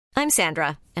I'm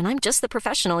Sandra, and I'm just the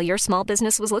professional your small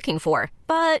business was looking for.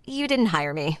 But you didn't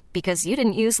hire me because you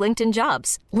didn't use LinkedIn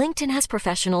Jobs. LinkedIn has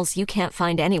professionals you can't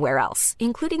find anywhere else,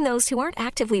 including those who aren't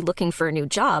actively looking for a new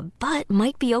job, but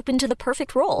might be open to the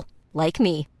perfect role, like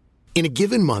me. In a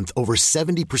given month, over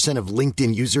 70% of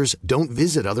LinkedIn users don't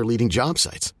visit other leading job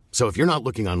sites. So if you're not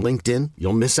looking on LinkedIn,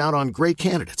 you'll miss out on great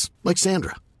candidates like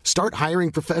Sandra. Start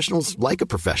hiring professionals like a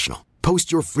professional.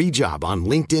 Post your free job on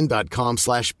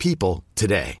linkedin.com/people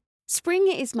today. Spring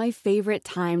is my favorite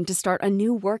time to start a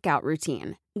new workout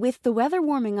routine. With the weather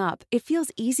warming up, it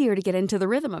feels easier to get into the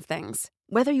rhythm of things.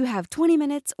 Whether you have 20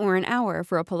 minutes or an hour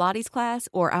for a Pilates class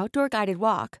or outdoor guided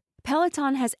walk,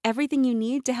 Peloton has everything you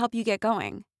need to help you get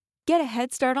going. Get a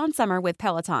head start on summer with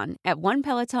Peloton at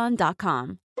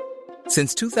onepeloton.com.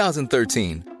 Since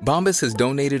 2013, Bombas has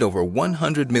donated over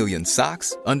 100 million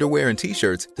socks, underwear, and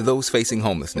T-shirts to those facing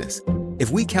homelessness. If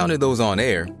we counted those on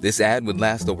air, this ad would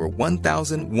last over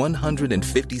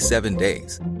 1,157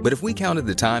 days. But if we counted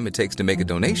the time it takes to make a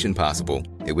donation possible,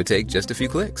 it would take just a few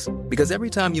clicks. Because every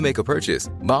time you make a purchase,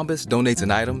 Bombas donates an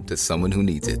item to someone who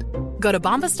needs it. Go to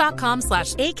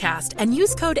bombas.com/ACAST and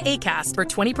use code ACAST for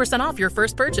 20% off your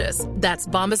first purchase. That's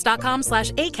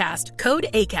bombas.com/ACAST, code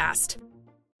ACAST.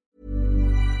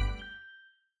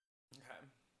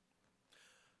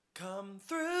 Come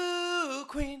through,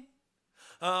 Queen.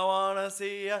 I wanna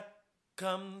see ya.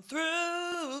 Come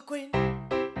through, Queen.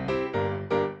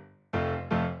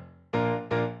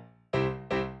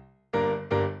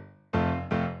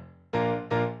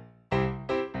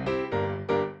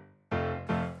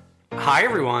 Hi,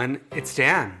 everyone. It's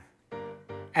Dan.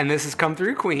 And this has Come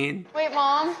Through, Queen. Wait,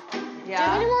 Mom. Yeah? Do you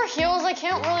have any more heels? I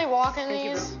can't really walk in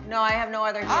these. No, I have no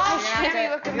other heels. Oh,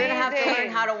 you're gonna have to learn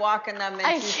how to walk in them in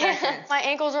I 2 can't. seconds. My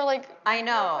ankles are like... I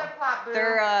know.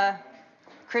 They're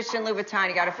Christian Louboutin.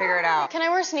 You gotta figure it out. Can I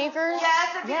wear sneakers?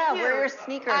 Yeah, wear your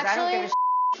sneakers. I don't give a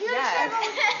Yes.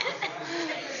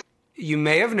 You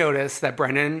may have noticed that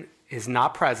Brendan is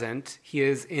not present. He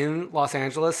is in Los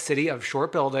Angeles, city of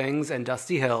short buildings and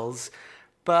dusty hills.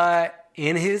 But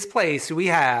in his place, we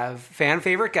have fan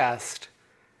favorite guest,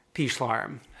 Peach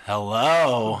Larm.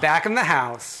 Hello. Back in the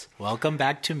house. Welcome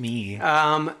back to me.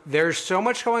 There's so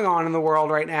much going on in the world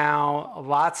right now.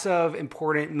 Lots of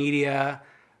important media.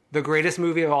 The greatest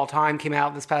movie of all time came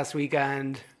out this past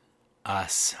weekend.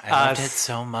 Us. I loved it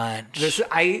so much.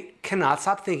 I cannot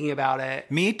stop thinking about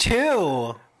it. Me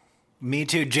too. Me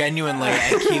too. Genuinely.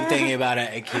 I keep thinking about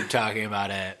it. I keep talking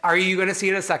about it. Are you going to see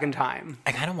it a second time?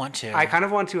 I kind of want to. I kind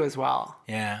of want to as well.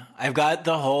 Yeah. I've got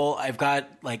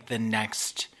like the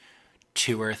next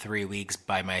 2 or 3 weeks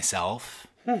by myself.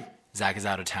 Zach is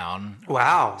out of town.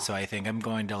 Wow. So I think I'm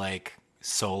going to like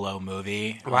solo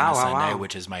movie on wow, Sunday, wow.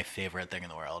 which is my favorite thing in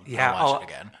the world. Yeah. I'll watch it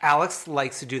again. Alex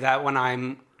likes to do that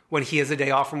when he has a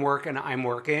day off from work and I'm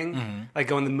working. Mm-hmm. Like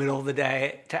go in the middle of the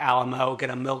day to Alamo,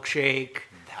 get a milkshake.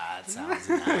 That sounds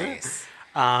nice.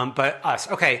 But us.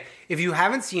 Okay. If you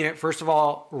haven't seen it, first of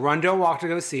all, run, don't walk to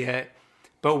go see it.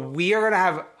 But we are going to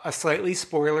have a slightly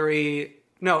spoilery...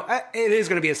 No, it is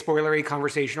going to be a spoilery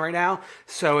conversation right now.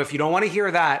 So if you don't want to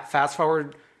hear that, fast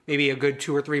forward maybe a good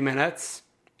 2 or 3 minutes.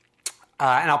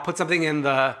 And I'll put something in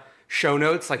the show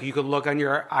notes. Like you could look on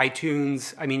your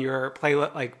iTunes, your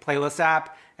playlist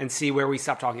app and see where we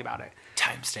stop talking about it.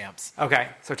 Timestamps. Okay,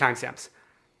 so timestamps.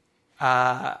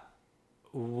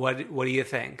 What do you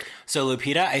think? So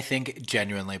Lupita, I think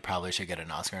genuinely probably should get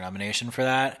an Oscar nomination for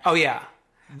that. Oh yeah,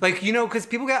 because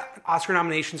people get Oscar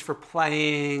nominations for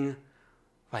playing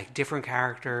like different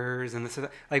characters and this,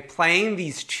 like playing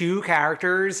these two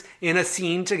characters in a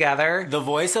scene together. The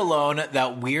voice alone,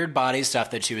 that weird body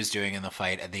stuff that she was doing in the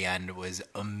fight at the end was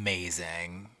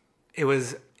amazing. It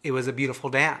was a beautiful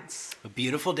dance. A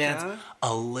beautiful dance. Yeah.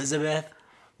 Elizabeth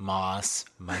Moss,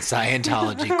 my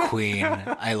Scientology queen.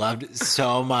 I loved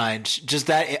so much. Just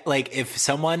that, like, if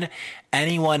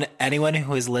anyone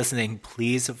who is listening,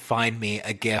 please find me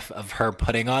a gif of her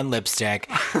putting on lipstick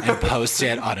and post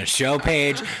it on a show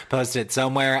page, post it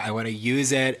somewhere. I want to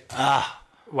use it.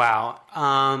 Wow.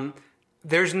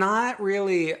 There's not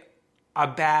really a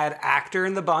bad actor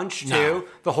in the bunch, too. No.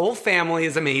 The whole family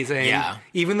is amazing. Yeah.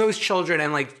 Even those children,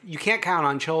 and, like, you can't count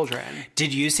on children.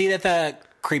 Did you see that the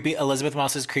creepy Elizabeth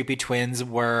Moss's creepy twins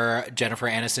were Jennifer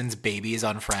Aniston's babies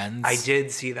on Friends? I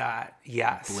did see that,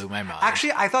 yes. Blew my mind.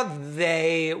 Actually, I thought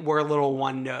they were a little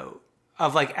one note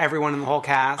of, like, everyone in the whole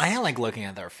cast. I didn't like looking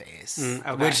at their face.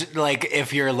 Okay. Which, like,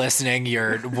 if you're listening,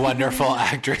 you're wonderful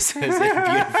actresses and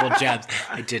beautiful gems.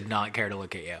 I did not care to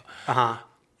look at you. Uh-huh.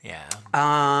 Yeah.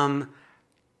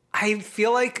 I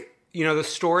feel like, the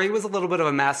story was a little bit of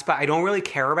a mess, but I don't really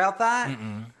care about that.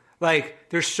 Mm-mm. Like,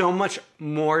 there's so much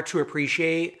more to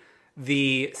appreciate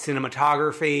the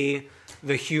cinematography,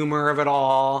 the humor of it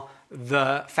all,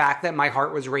 the fact that my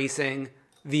heart was racing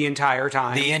the entire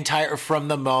time. From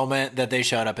the moment that they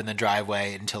showed up in the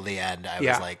driveway until the end, I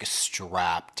was like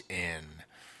strapped in.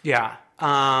 Yeah.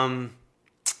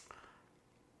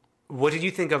 What did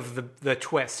you think of the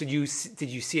twist? Did you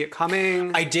see it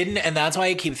coming? I didn't, and that's why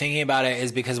I keep thinking about it,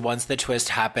 is because once the twist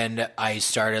happened, I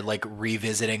started like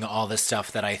revisiting all the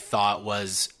stuff that I thought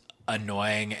was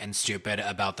annoying and stupid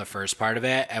about the first part of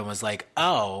it, and was like,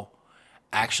 oh,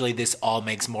 actually this all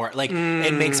makes more like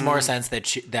it makes more sense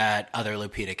that other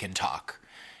Lupita can talk.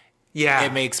 Yeah,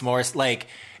 it makes more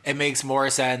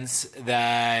sense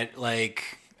that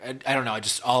like, I don't know,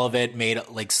 just all of it made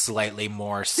like slightly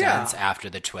more sense after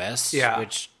the twist,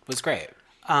 which was great.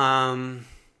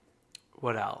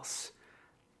 What else?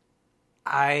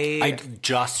 I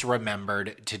just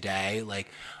remembered today, like,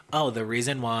 oh, the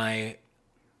reason why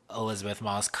Elizabeth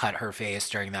Moss cut her face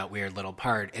during that weird little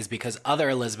part is because other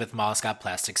Elizabeth Moss got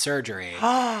plastic surgery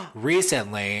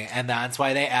recently, and that's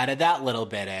why they added that little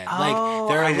bit in. Like,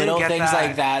 there are little things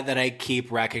like that I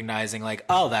keep recognizing, like,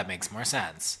 oh, that makes more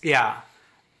sense. Yeah.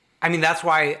 I mean, that's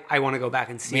why I want to go back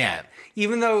and see it.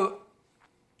 Even though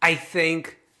I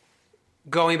think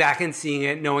going back and seeing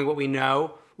it, knowing what we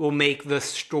know, will make the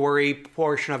story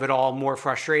portion of it all more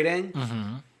frustrating.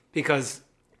 Mm-hmm. Because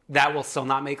that will still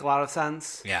not make a lot of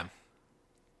sense. Yeah.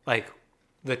 Like,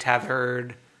 the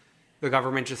tethered, the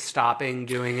government just stopping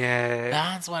doing it.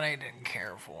 That's what I didn't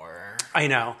care for. I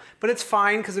know. But it's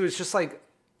fine because it was just like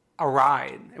a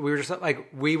ride. We were just like,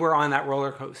 we were on that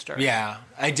roller coaster. Yeah.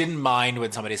 I didn't mind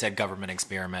when somebody said government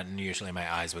experiment, and usually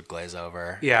my eyes would glaze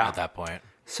over at that point.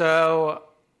 So,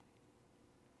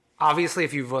 obviously,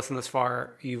 if you've listened this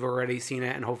far, you've already seen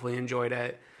it and hopefully enjoyed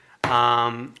it.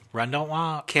 Run, don't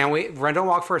walk. Can't wait. Run, don't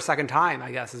walk for a second time,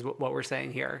 I guess, is what we're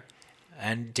saying here.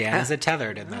 And Dan is a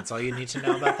tethered, and that's all you need to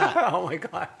know about that. Oh, my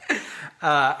God.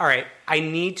 All right. I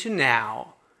need to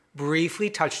now briefly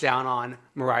touch down on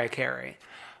Mariah Carey.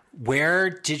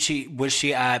 Where was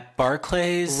she at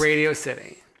Barclays? Radio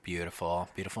City. Beautiful,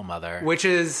 beautiful mother. Which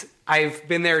is, I've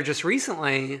been there just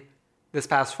recently, this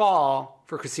past fall,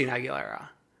 for Christina Aguilera.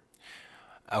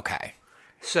 Okay.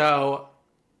 So,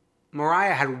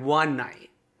 Mariah had one night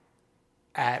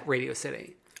at Radio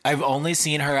City. I've only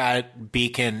seen her at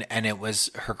Beacon, and it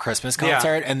was her Christmas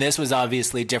concert, and this was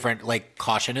obviously different. Like,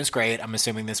 Caution is great. I'm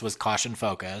assuming this was Caution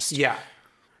focused. Yeah.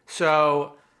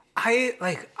 So,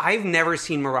 I've never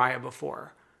seen Mariah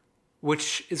before,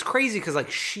 which is crazy because,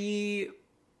 like, she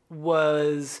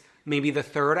was maybe the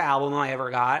third album I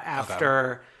ever got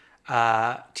after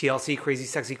TLC, Crazy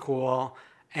Sexy Cool,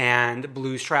 and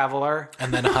Blues Traveler,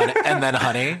 and then Honey,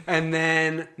 and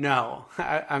then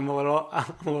I'm a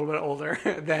little bit older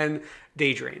than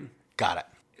Daydream. Got it.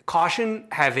 Caution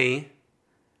heavy,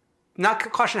 not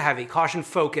Caution heavy, Caution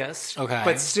focused. Okay,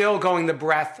 but still going the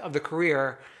breadth of the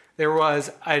career. There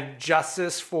was a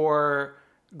Justice for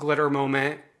Glitter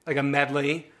moment, like a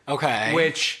medley. Okay,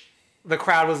 which the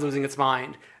crowd was losing its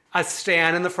mind. A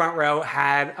stan in the front row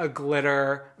had a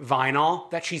glitter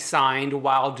vinyl that she signed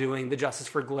while doing the Justice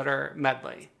for Glitter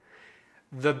medley.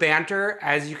 The banter,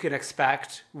 as you could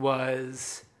expect,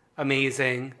 was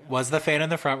amazing. Was the fan in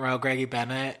the front row Greggy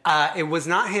Bennett? It was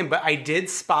not him, but I did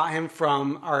spot him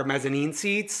from our mezzanine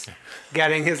seats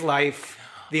getting his life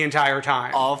the entire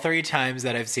time. All 3 times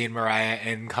that I've seen Mariah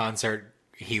in concert,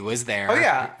 he was there. Oh,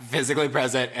 yeah. Physically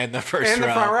present in the first row. In the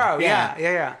front row,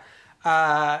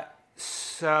 yeah.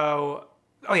 So,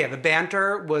 the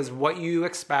banter was what you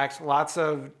expect. Lots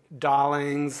of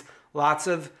dollings, lots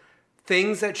of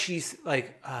things that she's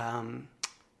like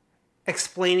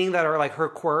explaining that are like her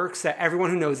quirks that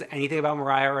everyone who knows anything about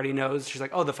Mariah already knows. She's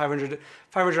like, oh, the 500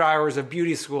 hours of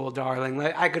beauty school, darling.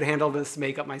 Like, I could handle this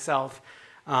makeup myself.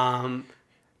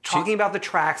 Talking about the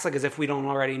tracks like as if we don't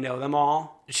already know them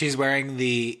all. She's wearing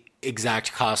the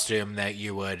exact costume that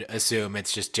you would assume.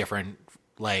 It's just different.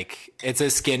 Like, it's a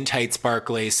skin-tight,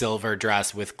 sparkly silver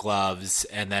dress with gloves,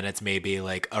 and then it's maybe,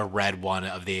 like, a red one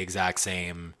of the exact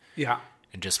same. Yeah.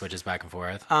 And just switches back and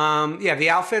forth. The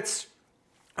outfits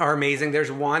are amazing.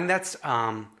 There's one that's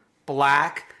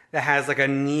black that has, like, a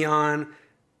neon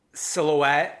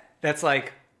silhouette that's,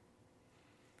 like,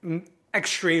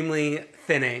 extremely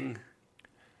thinning.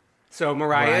 So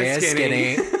Mariah is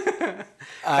skinny.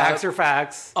 Facts are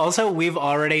facts. Also, we've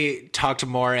already talked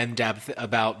more in depth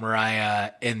about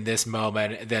Mariah in this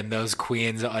moment than those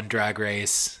queens on Drag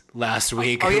Race last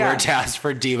week who were tasked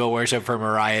for diva worship for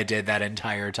Mariah did that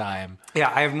entire time.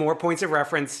 Yeah, I have more points of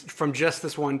reference from just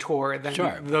this one tour than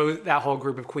that whole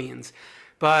group of queens.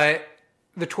 But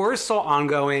the tour is still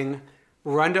ongoing.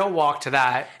 Run, don't walk to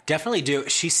that. Definitely do.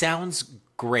 She sounds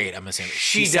great, I'm assuming.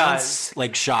 She sounds, does.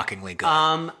 like, shockingly good.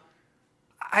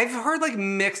 I've heard like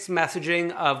mixed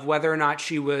messaging of whether or not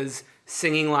she was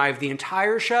singing live the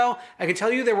entire show. I can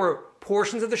tell you there were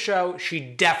portions of the show she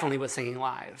definitely was singing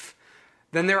live.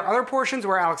 Then there are other portions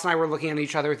where Alex and I were looking at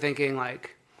each other thinking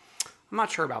like, I'm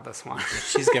not sure about this one.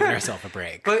 She's giving herself a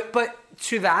break. But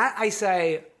to that I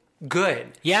say, good.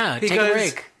 Yeah, take a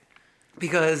break.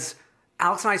 Because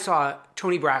Alex and I saw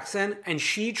Toni Braxton and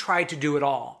she tried to do it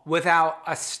all without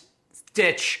a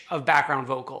stitch of background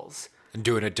vocals. And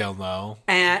doing it down low.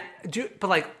 But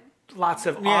like lots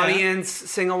of audience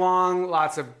sing along,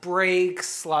 lots of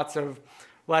breaks, lots of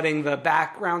letting the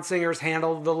background singers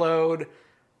handle the load.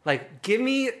 Like, give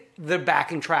me the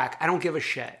backing track. I don't give a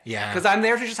shit. Yeah. Because I'm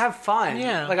there to just have fun.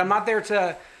 Yeah. Like, I'm not there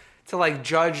to like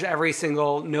judge every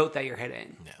single note that you're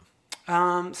hitting.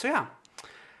 Yeah. So yeah.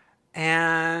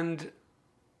 And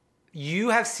you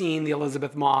have seen the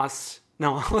Elizabeth Holmes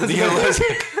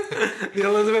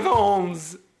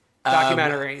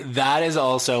documentary. That is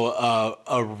also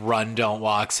a run, don't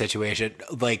walk situation.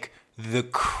 Like, the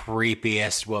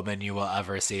creepiest woman you will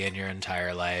ever see in your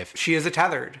entire life. She is a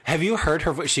tethered. Have you heard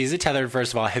her? She's a tethered,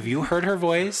 first of all. Have you heard her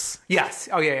voice? Yes.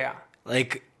 Oh, yeah.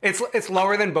 Like, it's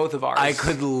lower than both of ours. I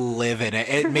could live in it.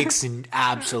 It makes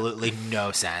absolutely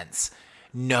no sense.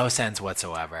 No sense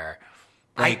whatsoever.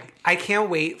 Like, I can't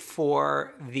wait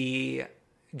for the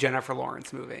Jennifer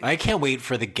Lawrence movie. I can't wait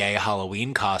for the gay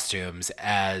Halloween costumes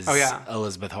as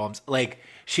Elizabeth Holmes. Like,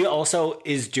 she also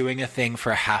is doing a thing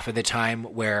for half of the time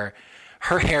where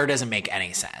her hair doesn't make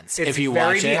any sense. It's if you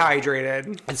very watch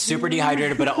dehydrated. It's super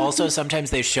dehydrated, but also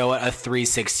sometimes they show it a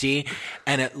 360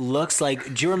 and it looks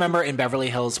like, do you remember in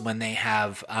Beverly Hills when they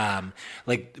have,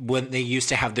 like when they used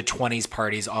to have the 20s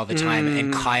parties all the time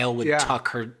and Kyle would tuck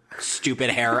her stupid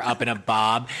hair up in a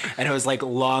bob and it was like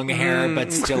long hair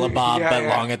but still a bob but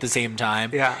long at the same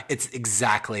time. Yeah. It's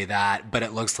exactly that, but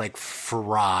it looks like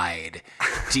fried,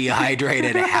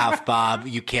 dehydrated half bob.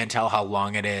 You can't tell how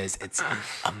long it is. It's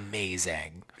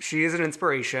amazing. She is an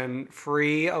inspiration.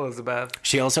 Free Elizabeth.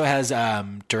 She also has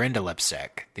Dorinda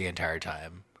lipstick the entire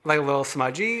time. Like a little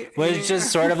smudgy? Well, it's just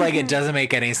sort of like it doesn't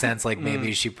make any sense. Like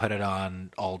maybe she put it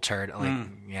on altered. Like,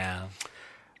 yeah.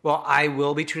 Well, I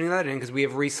will be tuning that in because we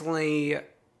have recently,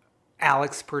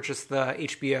 Alex purchased the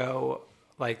HBO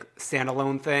like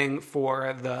standalone thing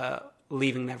for the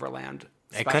Leaving Neverland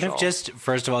special. I could have just,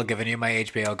 first of all, given you my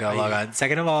HBO Go login.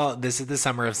 Second of all, this is the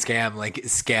summer of scam. Like,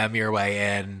 scam your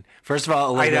way in. First of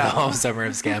all, Elizabeth Holmes summer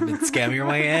of scam. And scam your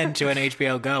way in to an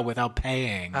HBO Go without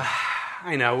paying.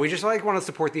 I know. We just like want to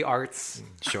support the arts.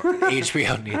 Sure.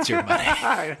 HBO needs your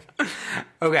money.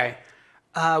 Okay.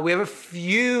 We have a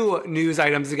few news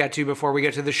items to get to before we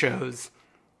get to the shows.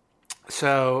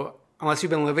 So, unless you've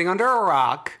been living under a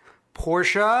rock,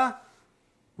 Portia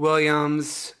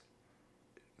Williams,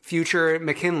 future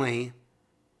McKinley,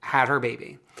 had her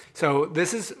baby. So,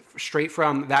 this is straight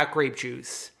from That Grape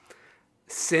Juice.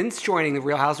 Since joining the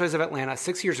Real Housewives of Atlanta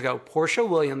 6 years ago, Portia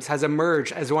Williams has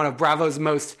emerged as one of Bravo's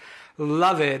most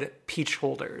loved peach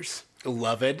holders.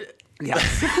 Loved?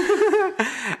 Yes.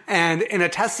 And in a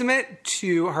testament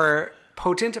to her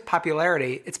potent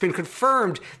popularity, it's been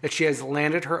confirmed that she has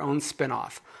landed her own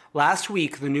spinoff. Last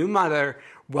week, the new mother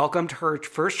welcomed her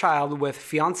first child with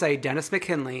fiancé Dennis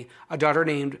McKinley, a daughter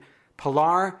named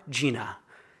Pilar Gina.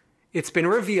 It's been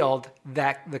revealed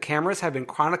that the cameras have been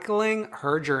chronicling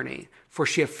her journey, for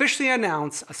she officially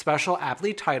announced a special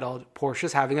aptly titled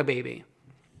Portia's Having a Baby.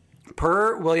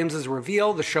 Per Williams'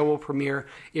 reveal, the show will premiere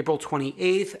April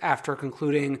 28th after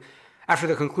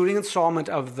the concluding installment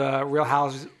of the Real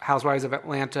Housewives of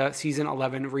Atlanta season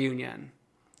 11 reunion.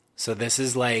 So this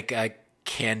is like a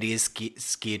Candy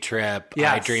ski trip.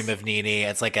 Yes. I Dream of Nene.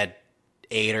 It's like a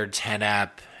 8 or 10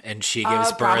 ep, and she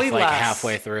gives birth like less.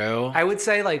 halfway through. I would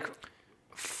say like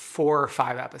 4 or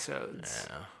 5 episodes.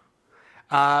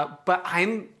 Yeah. But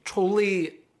I'm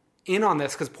totally in on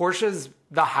this because Portia's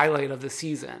the highlight of the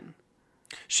season.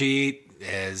 She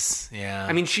is, yeah.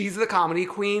 I mean, she's the comedy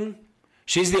queen.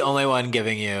 She's the only one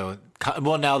giving you...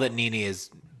 Well, now that Nene is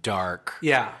dark.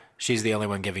 Yeah. She's the only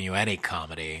one giving you any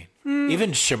comedy.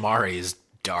 Even Shamari is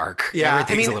dark. Yeah.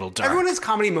 Everything's a little dark. Everyone has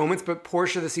comedy moments, but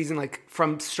Portia this season, like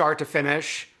from start to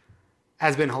finish,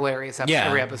 has been hilarious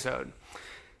every episode.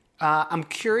 I'm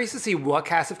curious to see what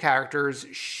cast of characters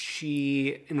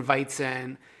she invites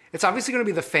in. It's obviously going to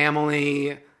be the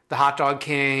family, the hot dog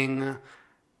king,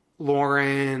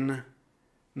 Lauren...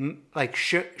 Like,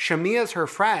 Shamia's her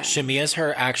friend. Shamia's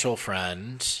her actual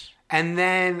friend. And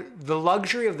then the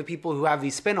luxury of the people who have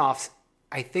these spinoffs,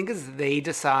 I think, is they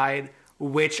decide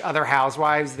which other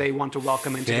housewives they want to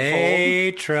welcome into the fold.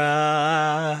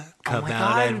 Phaedra, come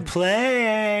out and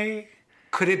play.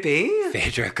 Could it be?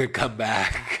 Phaedra could come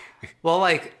back. Well,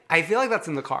 like, I feel like that's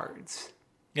in the cards.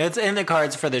 It's in the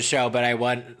cards for the show, but I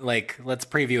want, like, let's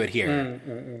preview it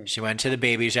here. She went to the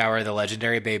baby shower, the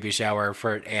legendary baby shower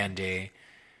for Andy.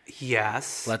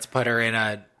 Yes. Let's put her in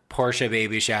a Portia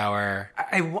baby shower.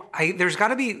 There's got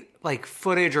to be, like,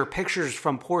 footage or pictures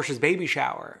from Portia's baby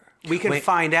shower. We can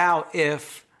find out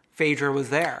if Phaedra was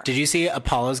there. Did you see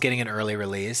Apollo's getting an early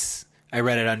release? I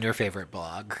read it on your favorite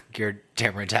blog, your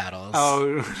Tamara Tattles.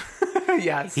 Oh,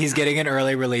 yes. He's getting an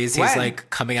early release. When? He's like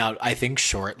coming out, I think,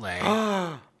 shortly.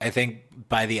 I think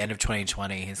by the end of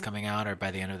 2020 he's coming out, or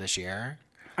by the end of this year.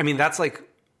 I mean, that's like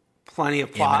plenty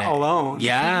of plot alone.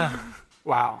 Yeah.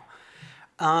 Wow.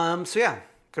 So yeah,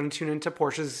 gonna tune into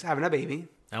Portia's having a baby.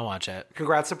 I'll watch it.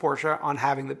 Congrats to Portia on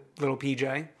having the little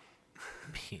PJ.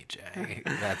 PJ,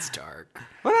 that's dark.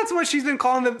 Well, that's what she's been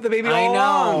calling the baby all I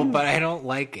know, along. But I don't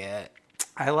like it.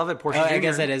 I love it, Portia. I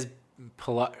guess Jr. it is.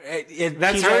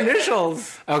 That's PJ, her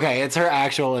initials. Okay, it's her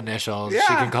actual initials. Yeah.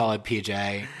 She can call it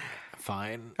PJ.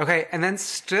 Fine. Okay, and then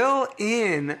still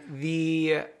in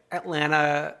the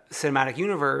Atlanta cinematic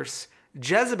universe,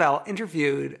 Jezebel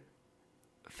interviewed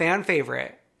fan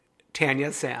favorite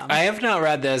Tanya Sam. I have not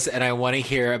read this, and I want to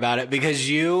hear about it because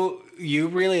you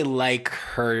really like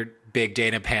her big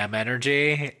Dana Pam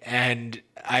energy, and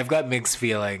I've got mixed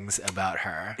feelings about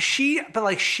her. She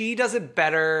does it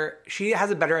better. She has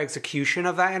a better execution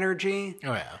of that energy.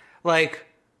 Oh yeah. Like,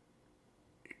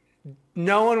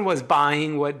 no one was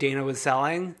buying what Dana was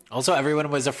selling. Also, everyone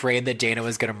was afraid that Dana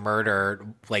was going to murder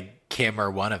like Kim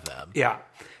or one of them. Yeah.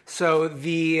 So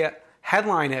the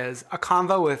headline is a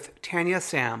convo with Tanya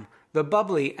Sam, the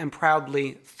bubbly and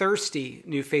proudly thirsty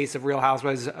new face of Real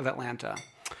Housewives of Atlanta.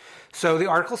 So the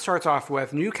article starts off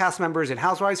with new cast members in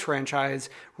Housewives franchise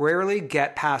rarely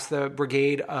get past the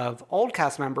brigade of old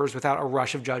cast members without a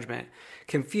rush of judgment.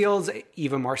 Kim Fields,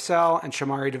 Eva Marcel, and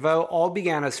Shamari DeVoe all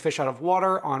began as fish out of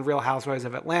water on Real Housewives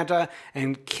of Atlanta,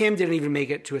 and Kim didn't even make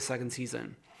it to a second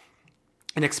season.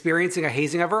 And experiencing a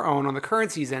hazing of her own on the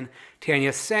current season,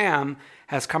 Tanya Sam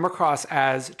has come across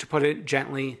as, to put it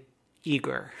gently,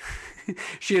 eager.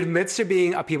 She admits to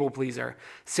being a people pleaser.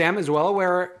 Sam is well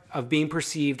aware of being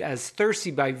perceived as thirsty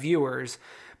by viewers,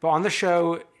 but on the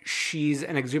show, she's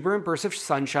an exuberant burst of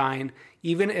sunshine,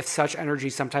 even if such energy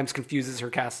sometimes confuses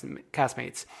her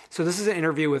castmates. So this is an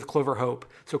interview with Clover Hope.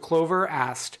 So Clover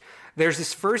asked, there's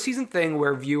this first season thing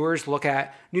where viewers look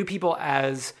at new people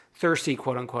as thirsty,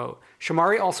 quote unquote.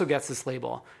 Shamari also gets this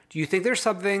label. Do you think there's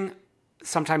something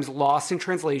sometimes lost in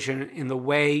translation in the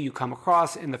way you come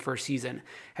across in the first season?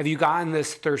 Have you gotten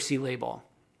this thirsty label?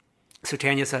 So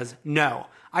Tanya says, no.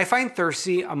 I find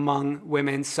thirsty among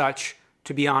women such,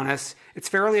 to be honest, it's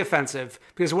fairly offensive,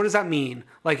 because what does that mean?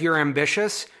 Like, you're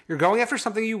ambitious, you're going after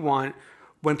something you want.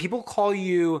 When people call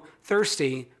you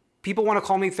thirsty, people want to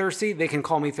call me thirsty, they can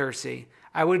call me thirsty.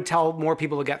 I would tell more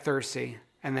people to get thirsty.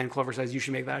 And then Clover says, you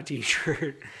should make that a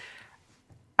t-shirt.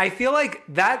 I feel like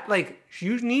that, like,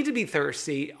 you need to be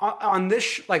thirsty on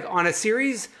this, like, on a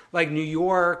series like New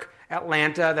York,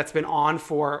 Atlanta, that's been on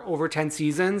for over 10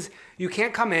 seasons. You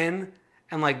can't come in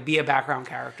and, like, be a background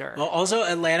character. Well, also,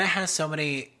 Atlanta has so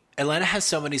many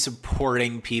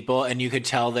supporting people, and you could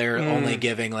tell they're only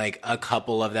giving, like, a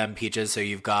couple of them peaches. So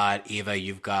you've got Eva,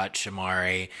 you've got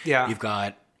Shamari, you've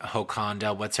got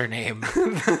Hokonda, what's her name?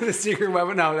 The secret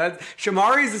weapon. No, that's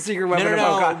Shamari's the secret weapon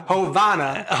of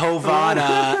Hovana.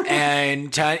 Hovana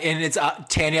and it's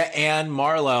Tanya and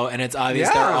Marlo, and it's obvious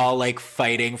they're all like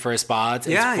fighting for spots.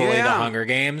 It's fully the Hunger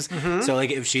Games. Mm-hmm. So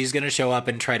like if she's gonna show up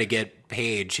and try to get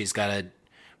paid, she's gotta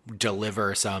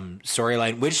deliver some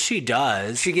storyline, which she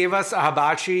does. She gave us a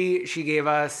hibachi. She gave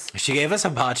us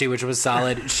hibachi, which was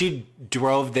solid. She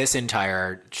drove this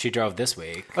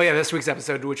week. Oh yeah, this week's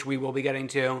episode, which we will be getting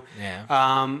to. Yeah.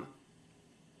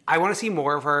 I want to see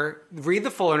more of her. Read the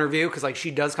full interview, because like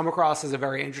she does come across as a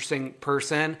very interesting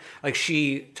person. Like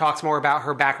she talks more about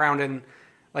her background in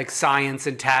like science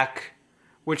and tech,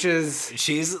 which is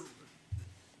she is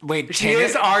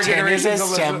our generation's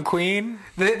STEM queen.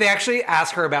 They actually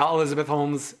ask her about Elizabeth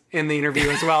Holmes in the interview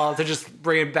as well to just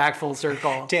bring it back full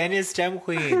circle. Tanya's STEM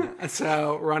queen.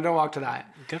 So run to walk to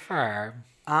that. Good for her.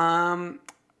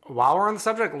 While we're on the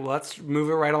subject, let's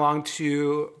move it right along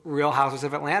to Real Housewives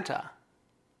of Atlanta.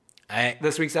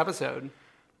 This week's episode.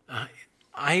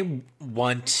 I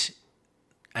want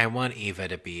Eva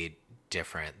to be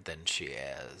different than she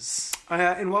is.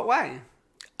 In what way?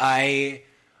 I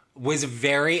was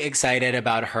very excited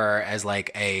about her as like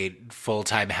a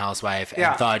full-time housewife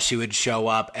and thought she would show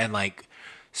up and like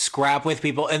scrap with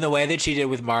people in the way that she did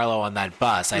with Marlo on that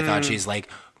bus. I thought she's like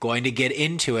going to get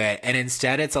into it, and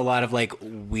instead it's a lot of like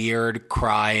weird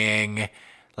crying,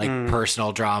 like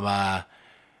personal drama,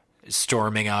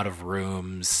 storming out of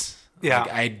rooms. Yeah.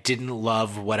 Like, I didn't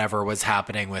love whatever was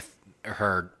happening with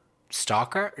her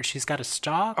stalker. She's got a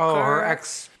stalker. Oh, her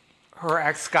ex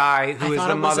guy who I is thought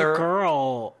the it mother. was a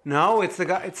girl. No, it's the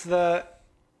guy.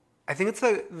 I think it's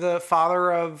the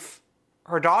father of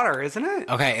her daughter, isn't it?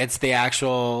 Okay, it's the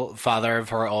actual father of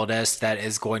her oldest that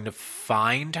is going to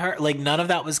find her. Like, none of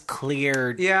that was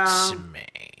clear to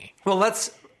me. Well,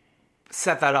 let's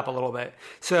set that up a little bit.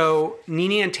 So,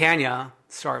 Nene and Tanya,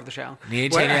 star of the show. Nene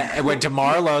and Tanya went to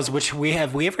Marlowe's, which we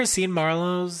ever seen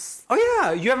Marlowe's? Oh,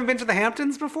 yeah. You haven't been to the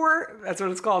Hamptons before? That's what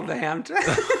it's called, the Hamptons.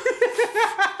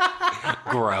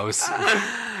 Gross.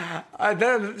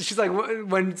 Then she's like,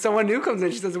 when someone new comes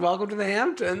in, she says, "Welcome to the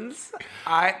Hamptons."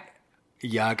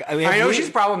 Yuck. I know she's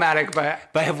problematic, but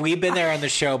have we been there on the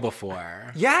show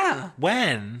before? Yeah.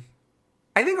 When?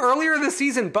 I think earlier this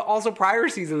season, but also prior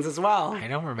seasons as well. I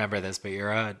don't remember this, but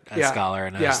you're a scholar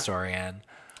and a historian.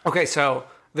 Okay, so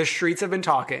the streets have been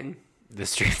talking. The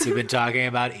streets have been talking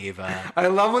about Eva. I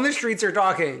love when the streets are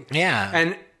talking. Yeah.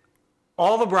 And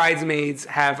all the bridesmaids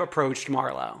have approached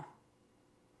Marlo.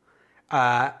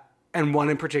 And one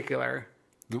in particular.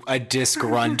 A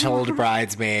disgruntled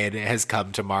bridesmaid has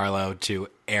come to Marlo to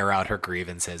air out her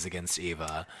grievances against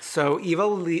Eva. So Eva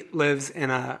lives in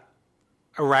a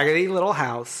raggedy little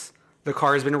house. The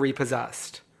car has been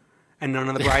repossessed. And none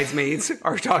of the bridesmaids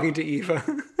are talking to Eva.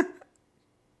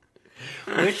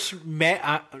 Which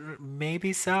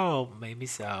maybe so.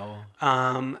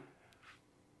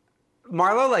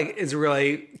 Marlo is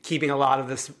really keeping a lot of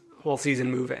this whole season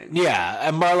moving. Yeah,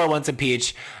 and Marlo wants a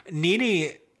peach.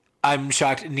 Nene, I'm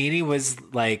shocked. Nene was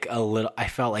I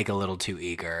felt like a little too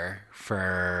eager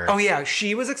for... Oh yeah,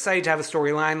 she was excited to have a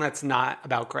storyline that's not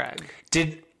about Greg.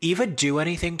 Did Eva do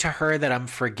anything to her that I'm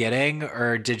forgetting?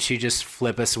 Or did she just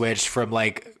flip a switch from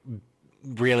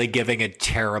really giving a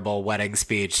terrible wedding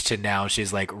speech to now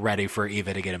she's ready for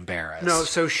Eva to get embarrassed? No,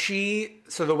 so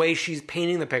the way she's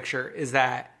painting the picture is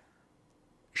that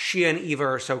she and Eva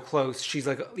are so close. She's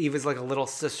Eva's like a little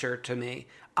sister to me.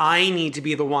 I need to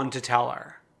be the one to tell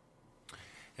her.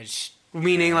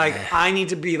 Meaning I need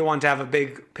to be the one to have a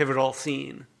big pivotal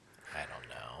scene. I don't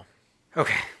know.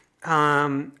 Okay.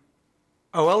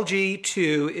 OLG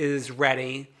 2 is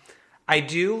ready. I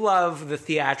do love the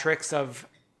theatrics of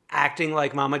acting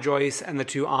like Mama Joyce and the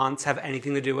two aunts have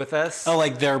anything to do with this. Oh,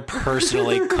 they're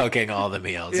personally cooking all the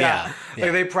meals. Yeah.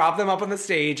 They prop them up on the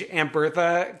stage. Aunt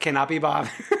Bertha cannot be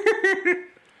bothered.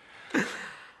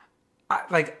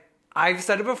 I've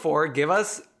said it before, give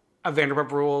us a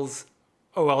Vanderpump Rules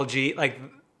OLG,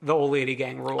 the old lady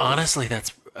gang rules. Honestly,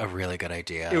 that's a really good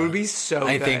idea. It would be so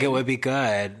I good. think it would be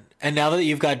good. And now that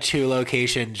you've got two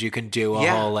locations, you can do a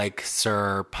whole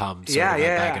Sir Pump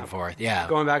back and forth. Yeah.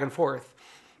 Going back and forth.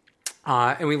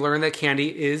 And we learned that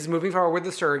Candy is moving forward with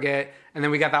the surrogate, and then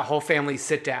we got that whole family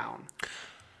sit down.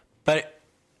 But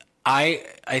I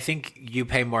think you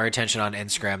pay more attention on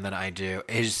Instagram than I do.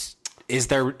 Is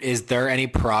there any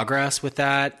progress with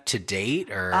that to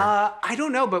date, or I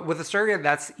don't know, but with a surrogate,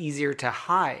 that's easier to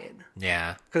hide.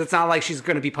 Yeah, because it's not like she's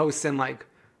going to be posting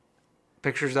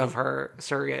pictures of her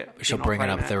surrogate. She'll bring it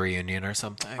up at the reunion or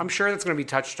something. I'm sure that's going to be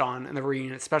touched on in the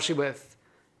reunion, especially with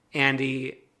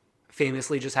Andy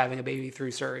famously just having a baby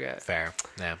through surrogate. Fair,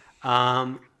 yeah.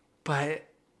 But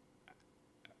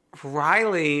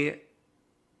Riley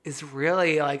is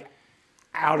really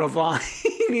out of line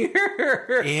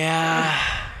here. Yeah.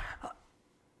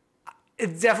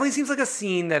 It definitely seems like a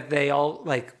scene that they all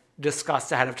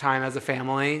discussed ahead of time as a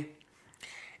family.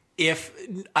 If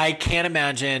I can't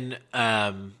imagine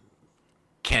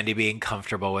Candy being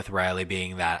comfortable with Riley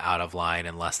being that out of line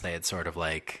unless they had sort of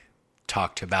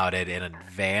talked about it in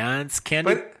advance.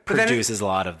 Candy produces a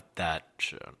lot of that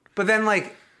shit. But then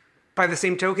by the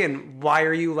same token, why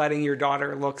are you letting your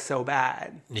daughter look so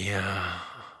bad? Yeah.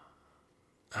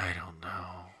 I don't know.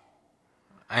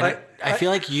 I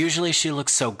feel usually she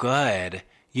looks so good.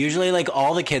 Usually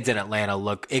all the kids in Atlanta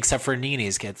look, except for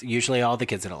Nene's kids, usually all the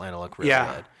kids in Atlanta look really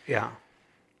good. Yeah.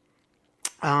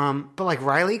 But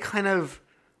Riley kind of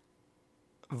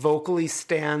vocally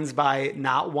stands by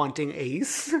not wanting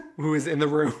Ace, who is in the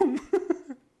room.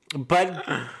 But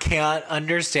can't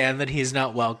understand that he's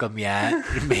not welcome yet.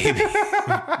 Maybe.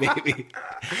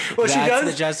 Well, that's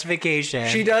the justification.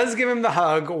 She does give him the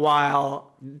hug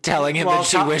while telling him that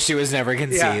she wished she was never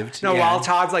conceived. Yeah. No, while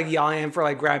Todd's yelling at him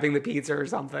for grabbing the pizza or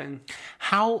something.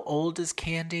 How old is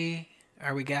Candy?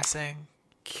 Are we guessing?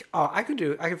 Oh, I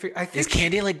think is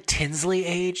Candy Tinsley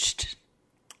aged?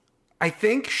 I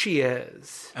think she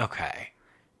is. Okay.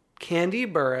 Candy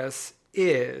Burruss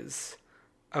is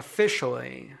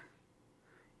officially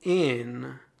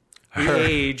in the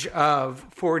age of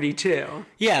 42.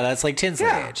 Yeah, that's like Tinsley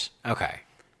Yeah. age. Okay.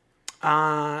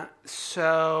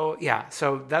 So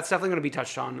that's definitely going to be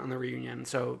touched on the reunion.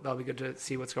 So that'll be good to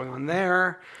see what's going on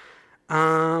there.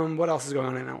 What else is going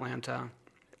on in Atlanta?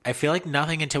 I feel like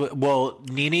nothing until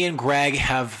Nene and Greg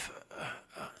have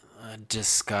a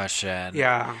discussion.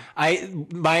 Yeah.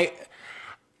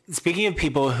 Speaking of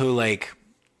people who like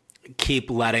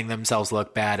keep letting themselves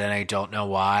look bad and I don't know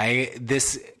why,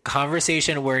 this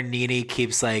conversation where Nene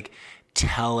keeps like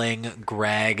telling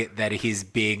Greg that he's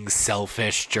being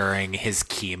selfish during his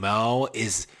chemo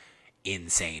is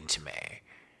insane to me.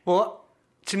 Well,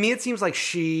 to me, it seems like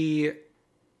she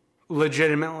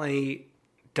legitimately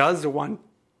does want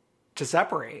to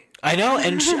separate. I know,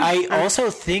 and I also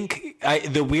think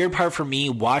the weird part for me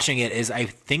watching it is I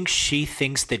think she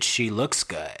thinks that she looks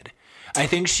good. I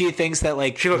think she thinks that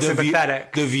like she looks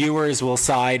sympathetic. The viewers will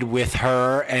side with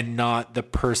her and not the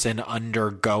person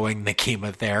undergoing the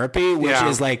chemotherapy, which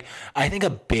is like I think a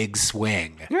big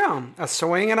swing. Yeah, a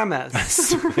swing and a miss. A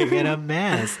swing and a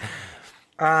miss.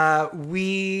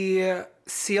 We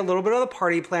see a little bit of the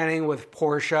party planning with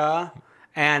Portia,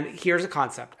 and here's a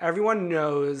concept: everyone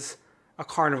knows a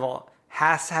carnival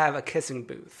has to have a kissing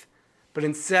booth, but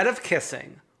instead of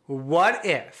kissing, what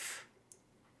if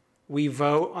we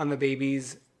vote on the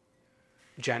baby's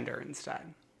gender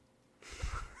instead?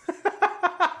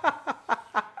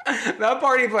 The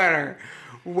party planner.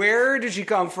 Where did she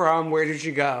come from? Where did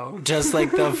she go? Just like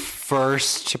the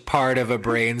first part of a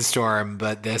brainstorm,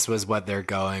 but this was what they're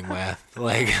going with.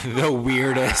 Like the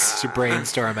weirdest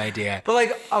brainstorm idea. But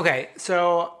like, okay,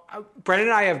 so Brendan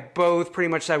and I have both pretty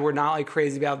much said we're not like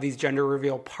crazy about these gender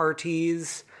reveal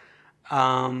parties.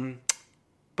 But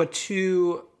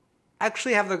to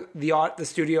actually have the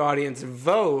studio audience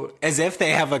vote. As if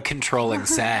they have a controlling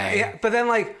say. Yeah, but then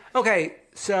like, okay,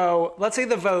 so let's say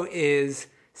the vote is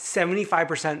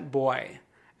 75% boy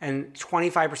and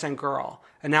 25% girl.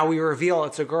 And now we reveal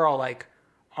it's a girl. Like,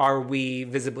 are we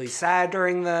visibly sad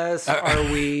during this? Are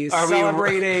we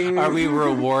celebrating? Are we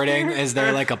rewarding? Is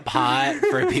there like a pot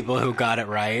for people who got it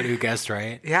right, who guessed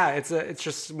right? Yeah, it's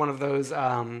just one of those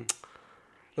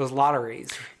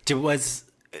lotteries.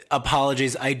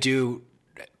 Apologies, I do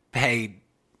pay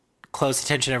close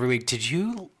attention every week. Did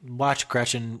you watch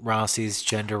Gretchen Rossi's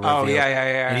gender reveal? Oh,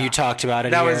 yeah. And you talked about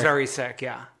it That here? was very sick,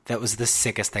 yeah. That was the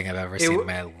sickest thing I've ever seen in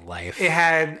my life. It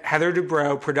had Heather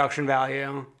Dubrow production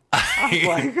value.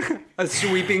 Like a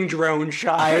sweeping drone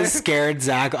shot. I scared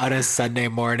Zach on a Sunday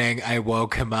morning. I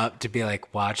woke him up to be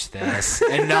like, watch this.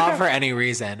 And not for any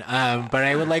reason. But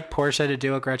I would like Portia to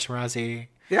do a Gretchen Rossi.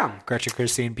 Yeah. Gretchen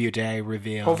Christine Boudet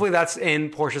reveal. Hopefully that's in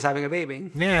Portia's having a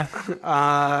baby.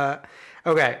 Yeah.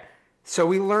 Okay. So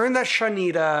we learned that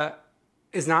Shanita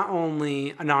is not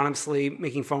only anonymously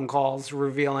making phone calls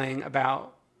revealing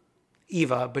about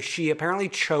Eva, but she apparently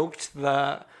choked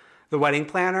the wedding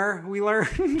planner, we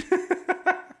learned.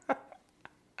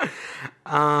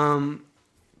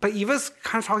 But Eva's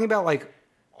kind of talking about like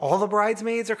all the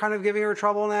bridesmaids are kind of giving her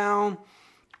trouble now.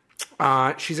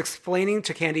 She's explaining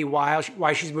to Candy why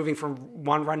she's moving from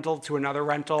one rental to another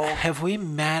rental. Have we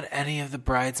met any of the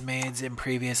bridesmaids in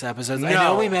previous episodes? No. I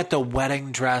know we met the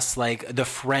wedding dress, like the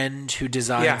friend who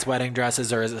designs wedding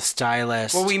dresses or is a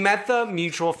stylist. Well, we met the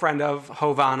mutual friend of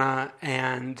Hovana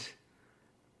and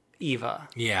Eva.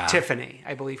 Yeah. Tiffany,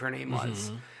 I believe her name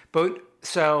was. But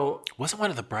so... Wasn't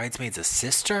one of the bridesmaids a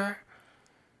sister?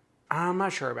 I'm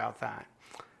not sure about that.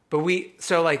 But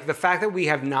like the fact that we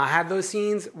have not had those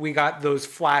scenes, we got those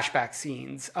flashback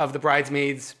scenes of the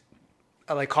bridesmaids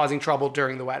like causing trouble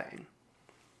during the wedding.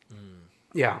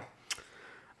 Yeah.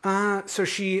 So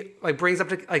she like brings up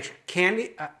to like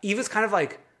Candy, Eva's kind of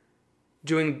like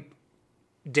doing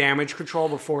damage control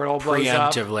before it all blows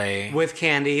Preemptively. up with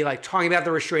Candy, like talking about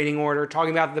the restraining order,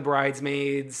 talking about the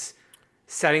bridesmaids,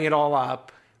 setting it all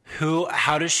up.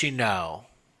 How does she know?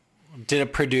 Did a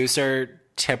producer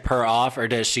tip her off, or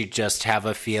does she just have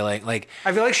a feeling? Like,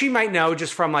 I feel like she might know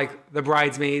just from like the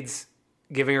bridesmaids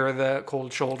giving her the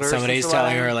cold shoulder. Somebody's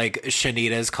telling her like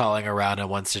Shanita's calling around and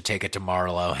wants to take it to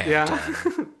Marlowe Hampton.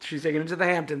 Yeah, she's taking it to the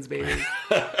Hamptons, baby.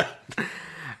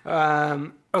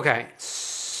 Okay,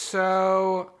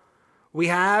 so we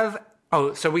have.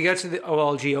 So we get to the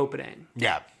OLG opening.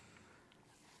 Yeah.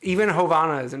 Even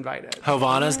Hovana is invited.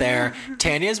 Hovana's there.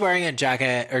 Tanya's wearing a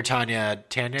jacket, or Tanya.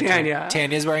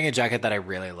 Tanya's wearing a jacket that I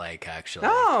really like, actually.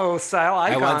 Oh, style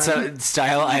icon. I want some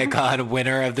style icon,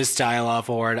 winner of the Style Off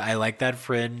Award. I like that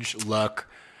fringe look.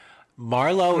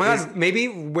 Marlo is... maybe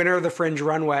winner of the Fringe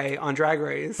Runway on Drag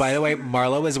Race. By the way,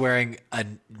 Marlo is wearing a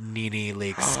Nene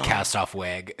Leakes cast-off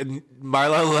wig.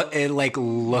 Marlo, it like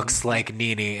looks like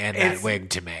Nene in that wig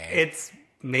to me. It's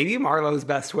maybe Marlo's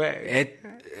best way.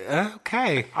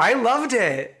 Okay. I loved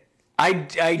it.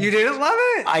 You didn't love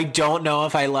it? I don't know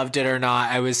if I loved it or not.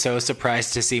 I was so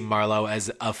surprised to see Marlo as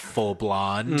a full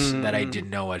blonde that I didn't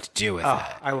know what to do with it.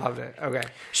 I loved it. Okay.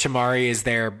 Shamari is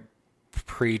there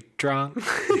pre-drunk.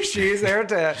 She's there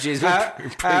to She's have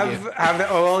the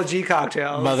OLG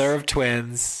cocktails. Mother of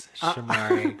twins,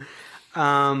 Shamari.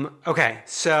 Okay,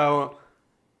 so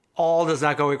all does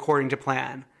not go according to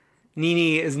plan.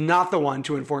 Nene is not the one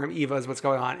to inform Eva as what's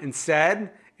going on.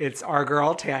 Instead, it's our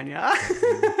girl, Tanya.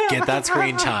 Get that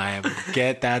screen time.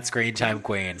 Get that screen time,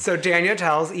 queen. So Tanya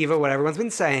tells Eva what everyone's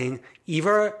been saying.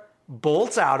 Eva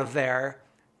bolts out of there.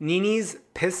 Nene's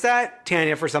pissed at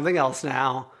Tanya for something else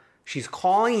now. She's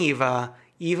calling Eva.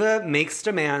 Eva makes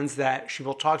demands that she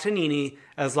will talk to Nene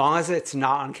as long as it's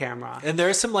not on camera. And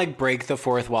there's some like break the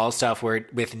fourth wall stuff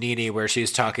with Nene where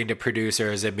she's talking to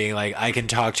producers and being like, I can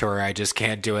talk to her, I just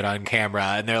can't do it on camera.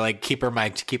 And they're like, keep her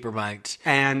mic'd, keep her mic'd.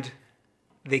 And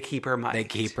they keep her mic'd. They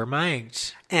keep her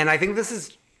mic'd. And I think this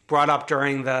is brought up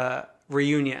during the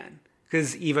reunion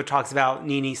because Eva talks about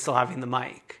Nene still having the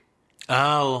mic.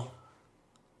 Oh.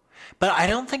 But I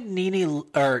don't think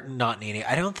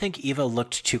I don't think Eva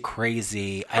looked too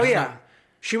crazy. I don't know.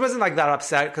 She wasn't like that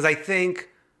upset because I think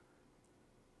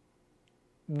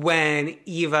when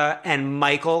Eva and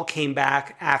Michael came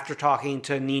back after talking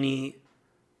to Nene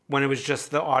when it was just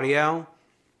the audio,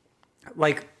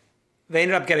 like they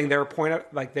ended up getting their point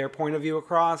of view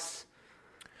across.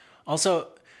 Also,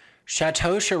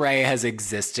 Chateau Charest has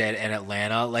existed in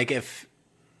Atlanta. Like if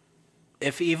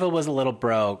Eva was a little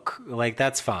broke, like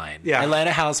that's fine. Yeah.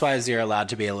 Atlanta housewives, you're allowed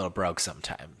to be a little broke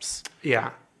sometimes.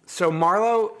 Yeah. So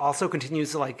Marlo also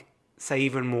continues to like say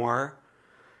even more.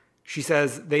 She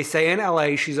says, they say in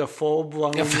LA she's a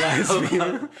full-blown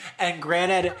lesbian. And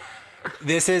granted,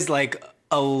 this is like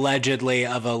allegedly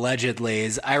of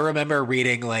allegedlys. I remember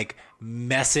reading like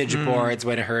message boards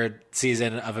when her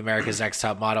season of America's Next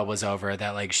Top Model was over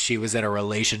that like she was in a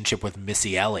relationship with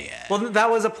Missy Elliott. Well, that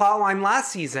was a plot line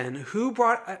last season. Who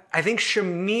brought? I think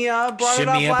Shamia brought it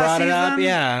up last brought season. It up,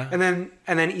 yeah.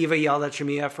 And then Eva yelled at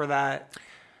Shamia for that.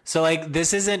 So like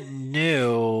this isn't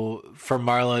new for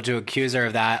Marlo to accuse her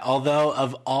of that. Although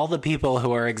of all the people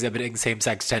who are exhibiting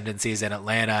same-sex tendencies in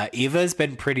Atlanta, Eva's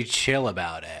been pretty chill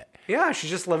about it. Yeah, she's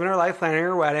just living her life, planning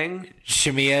her wedding.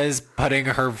 Shamia's putting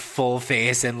her full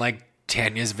face in like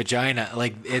Tanya's vagina.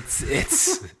 Like it's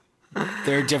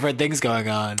there are different things going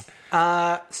on.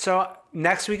 So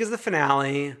next week is the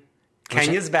finale.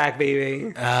 Kenya's back,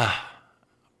 baby.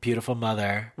 Beautiful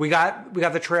mother. We got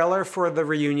the trailer for the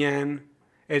reunion.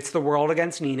 It's The World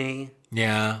Against Nene.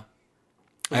 Yeah.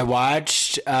 I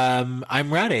watched I'm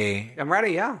Ready. I'm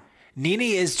Ready, yeah. Nene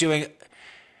is doing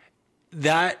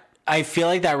that. I feel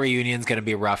like that reunion's going to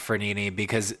be rough for Nene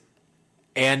because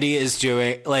Andy is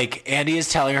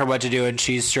telling her what to do, and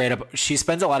she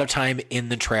spends a lot of time in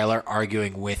the trailer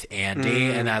arguing with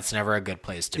Andy, and that's never a good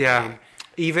place to be.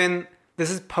 Even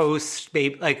this is post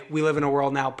baby, like we live in a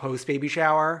world now post baby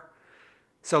shower.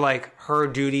 So like her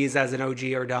duties as an OG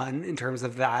are done in terms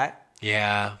of that.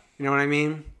 Yeah. You know what I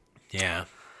mean? Yeah.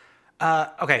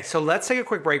 Okay, so let's take a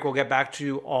quick break. We'll get back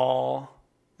to all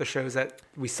the shows that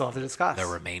we still have to discuss. The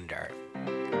remainder.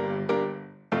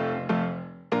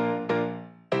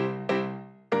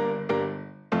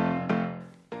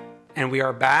 And we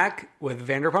are back with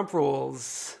Vanderpump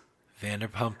Rules.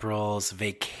 Vanderpump Rules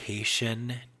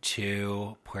vacation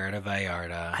to Puerto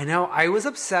Vallarta. I know. I was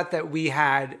upset that we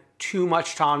had too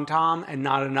much Tom Tom and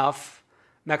not enough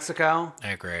Mexico. I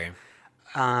agree.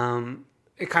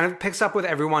 It kind of picks up with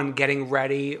everyone getting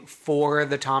ready for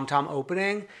the Tom Tom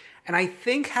opening. And I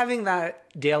think having that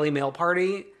Daily Mail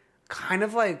party kind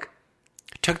of like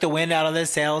took the wind out of the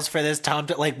sails for this Tom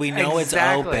Tom. Like we know it's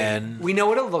open. We know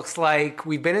what it looks like.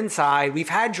 We've been inside. We've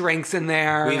had drinks in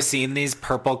there. We've seen these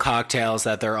purple cocktails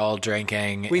that they're all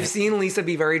drinking. We've seen Lisa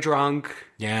be very drunk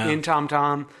in Tom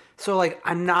Tom. So, like,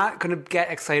 I'm not going to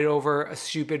get excited over a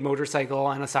stupid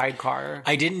motorcycle and a sidecar.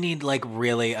 I didn't need, like,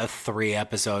 really a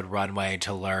 3-episode runway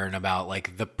to learn about,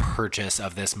 like, the purchase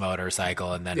of this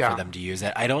motorcycle and then for them to use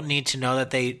it. I don't need to know that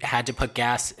they had to put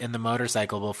gas in the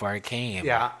motorcycle before it came.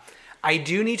 Yeah. I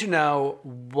do need to know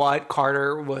what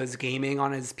Carter was gaming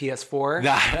on his PS4.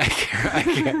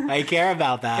 I care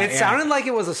about that. It sounded like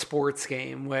it was a sports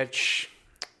game, which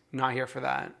I'm not here for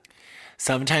that.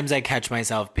 Sometimes I catch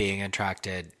myself being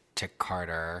attracted to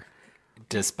Carter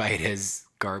despite his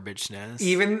garbageness.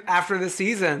 Even after the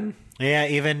season. Yeah,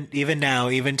 even now,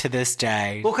 even to this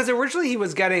day. Well, because originally he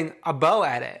was getting a Beau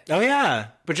edit. Oh, yeah.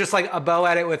 But just like a Beau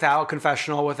edit without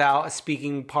confessional, without a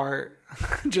speaking part.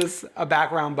 Just a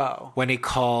background bow. When he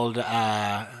called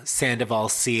Sandoval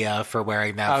Sia for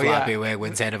wearing that floppy wig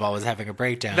when Sandoval was having a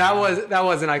breakdown. That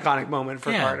was an iconic moment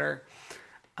for Carter.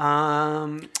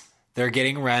 They're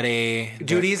getting ready.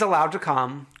 Duty's allowed to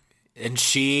come. And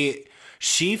she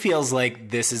feels like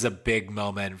this is a big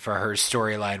moment for her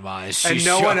storyline-wise. And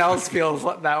no one else feels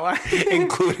that way.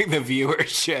 Including the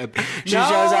viewership. She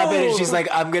shows up and she's like,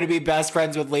 I'm going to be best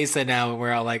friends with Lisa now. And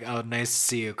we're all like, oh, nice to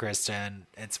see you, Kristen.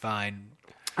 It's fine.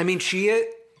 I mean, she...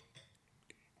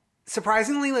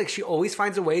 Surprisingly, like, she always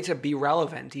finds a way to be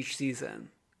relevant each season.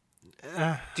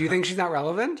 Do you think she's not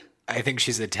relevant? I think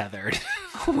she's tethered.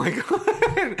 Oh my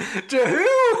God. To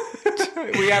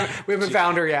who? We haven't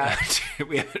found her yet.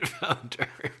 We haven't found her.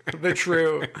 The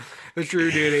true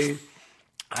Duty.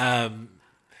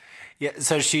 Yeah,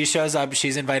 so she shows up,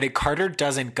 she's invited. Carter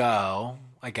doesn't go,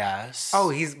 I guess. Oh,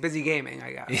 he's busy gaming,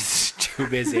 I guess. He's too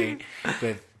busy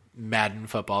with Madden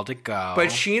football to go. But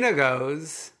Sheena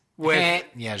goes with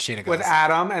Sheena goes with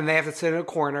Adam, and they have to sit in a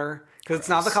corner. Because it's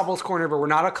not the couple's corner, but we're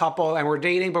not a couple, and we're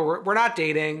dating, but we're not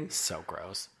dating. So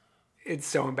gross. It's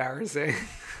so embarrassing.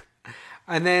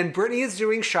 And then Brittany is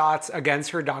doing shots against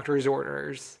her doctor's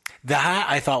orders. That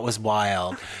I thought was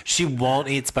wild. She won't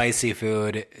eat spicy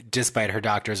food despite her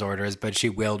doctor's orders, but she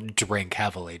will drink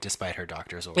heavily despite her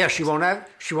doctor's orders. Yeah, she won't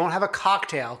have a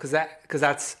cocktail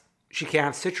because she can't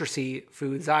have citrusy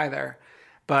foods either.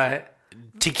 But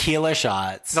tequila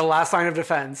shots. The last line of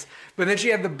defense. But then she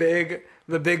had the big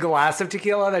glass of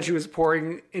tequila that she was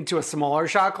pouring into a smaller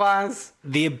shot glass.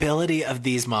 The ability of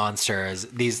these monsters,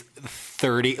 these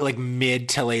 30, like mid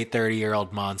to late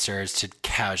 30-year-old monsters to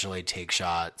casually take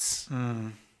shots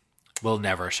will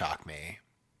never shock me.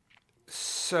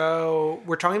 So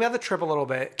we're talking about the trip a little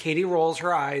bit. Katie rolls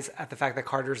her eyes at the fact that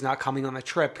Carter's not coming on the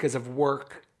trip because of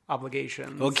work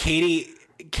obligations. Well,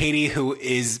 Katie, who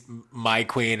is my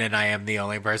queen and I am the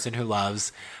only person who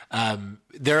loves,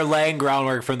 they're laying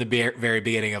groundwork from the very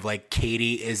beginning of like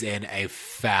Katie is in a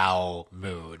foul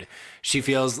mood. She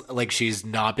feels like she's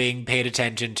not being paid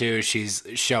attention to. She's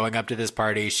showing up to this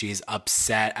party. She's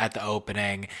upset at the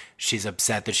opening. She's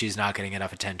upset that she's not getting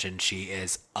enough attention. She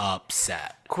is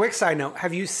upset. Quick side note.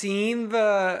 Have you seen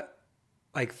the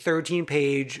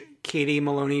 13-page Katie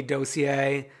Maloney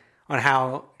dossier on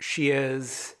how she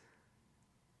is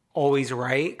always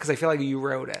right? Because I feel like you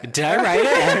wrote it. Did I write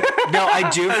it? No, I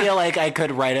do feel like I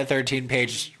could write a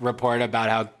 13-page report about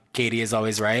how Katie is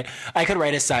always right. I could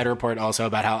write a side report also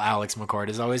about how Alex McCord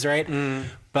is always right.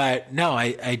 But no,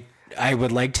 I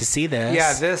would like to see this.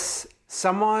 Yeah,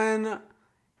 someone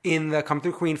in the Come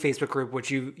Through Queen Facebook group,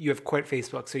 which you have quit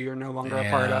Facebook, so you're no longer a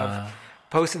part of,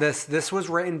 posted this. This was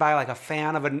written by like a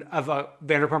fan of a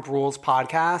Vanderpump Rules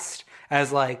podcast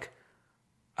as like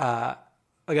a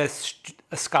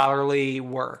scholarly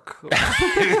work.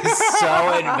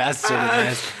 So invested in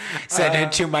this. Send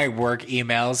it to my work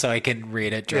email so I can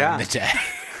read it during the day.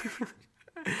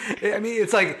 I mean,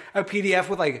 it's like a PDF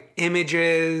with like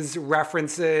images,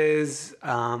 references,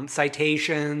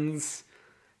 citations.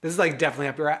 This is like definitely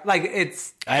up your like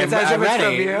it's as I'm if ready.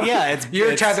 It's from you. Yeah,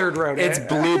 it's tethered wrote it. It's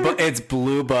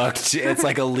blue booked. It's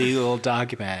like a legal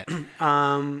document.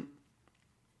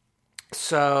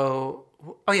 So,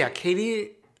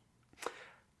 Katie.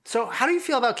 So, how do you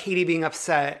feel about Katie being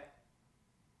upset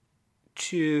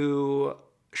to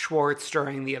Schwartz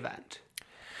during the event?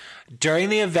 During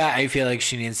the event, I feel like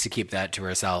she needs to keep that to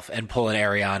herself and pull an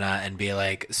Ariana and be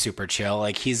like super chill.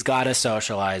 Like he's got to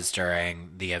socialize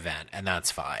during the event, and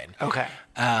that's fine. Okay.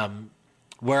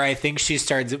 Where I think she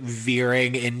starts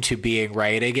veering into being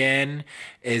right again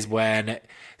is when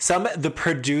the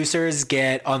producers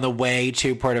get on the way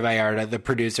to Puerto Vallarta. The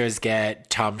producers get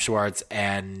Tom Schwartz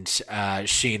and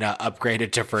Sheena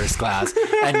upgraded to first class,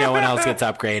 and no one else gets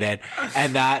upgraded,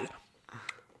 and that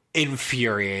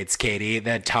infuriates Katie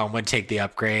that Tom would take the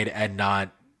upgrade and not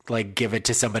like give it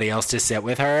to somebody else to sit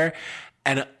with her.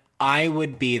 And I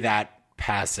would be that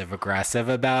passive aggressive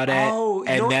about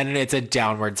it. Then it's a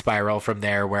downward spiral from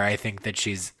there where I think that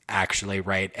she's actually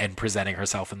right and presenting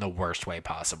herself in the worst way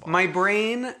possible. My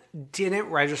brain didn't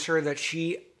register that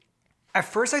at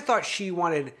first I thought she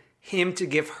wanted him to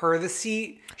give her the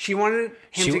seat. She wanted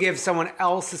him to give someone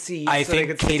else a seat. I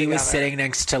think Katie was sitting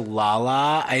next to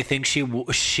Lala. I think she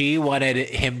wanted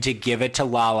him to give it to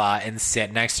Lala and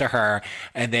sit next to her,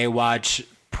 and they watch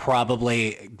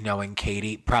probably, knowing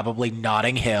Katie, probably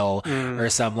Notting Hill or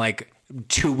some like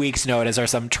 2 weeks notice or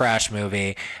some trash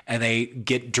movie, and they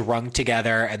get drunk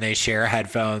together and they share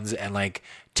headphones and like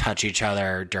touch each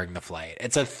other during the flight.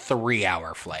 It's a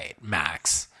 3-hour flight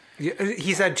max.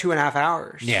 He said 2.5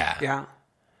 hours. Yeah. Yeah.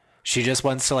 She just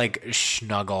wants to like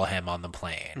snuggle him on the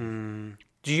plane.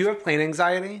 Do you have plane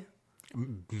anxiety?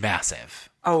 Massive.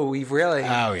 Oh, we really?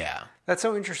 Oh, yeah. That's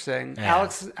so interesting. Yeah.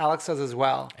 Alex does as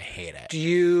well. I hate it. Do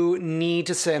you need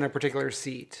to sit in a particular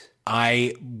seat?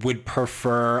 I would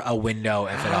prefer a window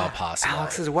if at all possible.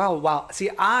 Alex as well. Wow. See,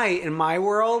 in my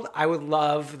world, I would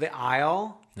love the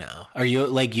aisle. No. Are you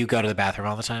like you go to the bathroom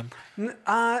all the time?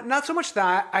 Not so much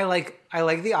that. I like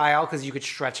the aisle because you could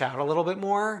stretch out a little bit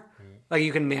more. Like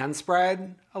you can man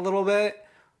spread a little bit.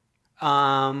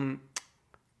 And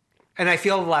I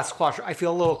feel I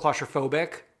feel a little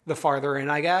claustrophobic the farther in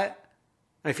I get.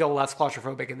 I feel less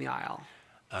claustrophobic in the aisle.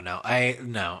 Oh no.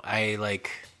 I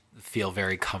like feel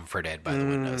very comforted by the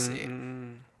window seat.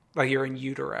 Like you're in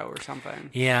utero or something.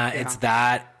 Yeah, it's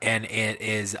that, and it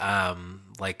is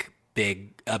like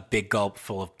a big gulp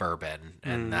full of bourbon,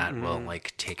 and that will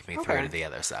like take me through to the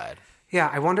other side. Yeah,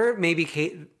 I wonder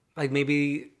maybe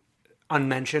maybe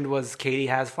unmentioned was Katie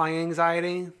has flying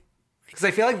anxiety, because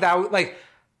I feel like that like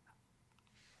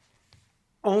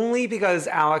only because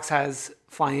Alex has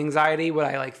flying anxiety would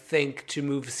I like think to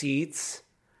move seats,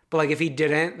 but like if he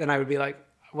didn't, then I would be like,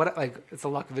 what? Like it's the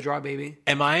luck of the draw, baby.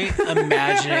 Am I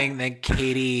imagining that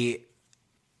Katie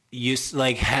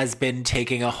has been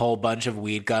taking a whole bunch of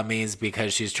weed gummies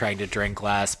because she's trying to drink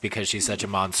less because she's such a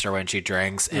monster when she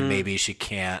drinks, and maybe she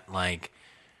can't like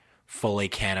fully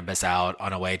cannabis out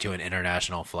on a way to an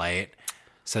international flight,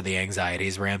 so the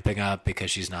anxiety's ramping up because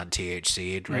she's not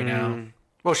THC'd right now?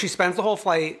 Well, she spends the whole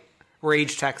flight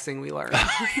rage texting, we learned.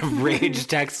 Rage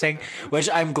texting, which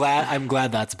I'm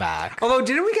glad that's back. Although,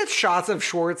 didn't we get shots of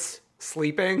Schwartz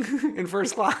sleeping in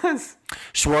first class?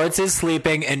 Schwartz is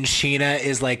sleeping and Sheena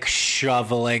is like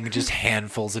shoveling just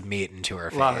handfuls of meat into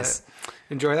her face. Love it.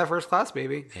 Enjoy that first class,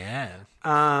 baby.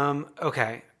 Yeah.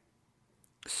 Okay.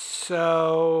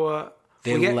 So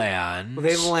they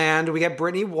land. We get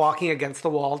Brittany walking against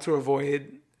the wall to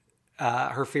avoid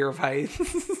her fear of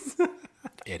heights.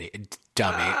 Idiot.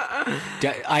 Dummy.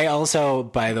 I also,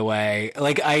 by the way,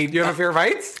 You have a fear of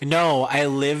heights? No, I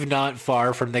live not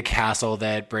far from the castle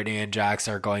that Brittany and Jax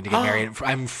are going to get married.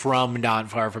 I'm from not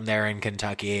far from there in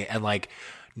Kentucky, and like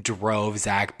drove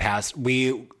Zach past.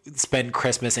 We spent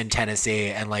Christmas in Tennessee,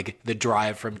 and like the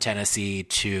drive from Tennessee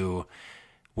to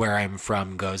where I'm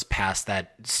from goes past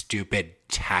that stupid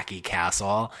tacky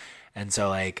castle, and so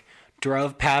like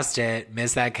drove past it,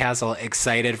 missed that castle,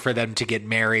 excited for them to get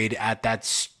married at that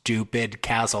stupid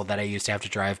castle that I used to have to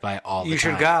drive by all the time. You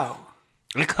should go.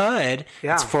 I could.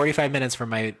 Yeah. It's 45 minutes from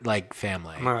my like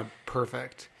family.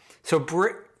 Perfect. So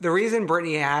the reason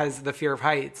Brittany has the fear of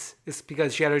heights is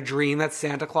because she had a dream that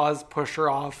Santa Claus pushed her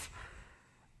off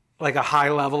like a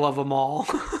high level of a mall.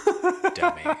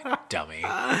 Dummy.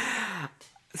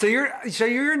 So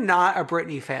you're not a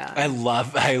Britney fan. I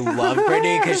love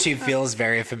Britney because she feels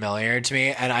very familiar to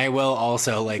me, and I will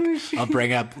also like I'll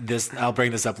bring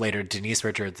this up later. Denise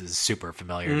Richards is super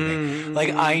familiar to me.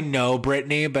 Like I know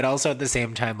Britney, but also at the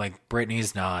same time, like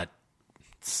Britney's not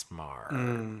smart.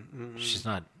 She's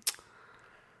not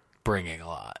bringing a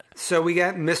lot. So we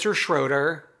get Mr.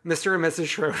 Schroeder, Mr. and Mrs.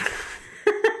 Schroeder,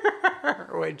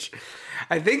 which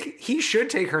I think he should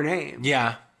take her name.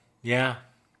 Yeah.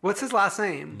 What's his last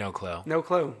name? No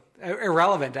clue.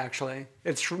 Irrelevant, actually.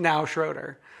 It's now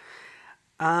Schroeder.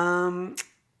 And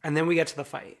then we get to the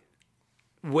fight,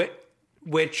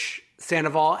 which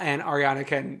Sandoval and Ariana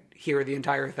can hear the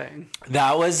entire thing.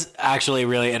 That was actually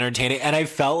really entertaining. And I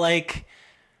felt like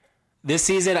this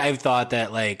season, I've thought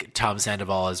that like Tom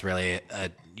Sandoval is really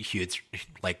a huge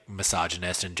like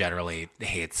misogynist and generally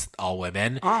hates all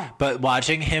women. Oh. But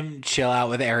watching him chill out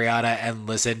with Ariana and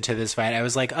listen to this fight, I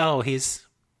was like, oh, he's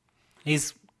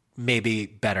maybe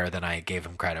better than I gave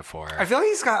him credit for. I feel like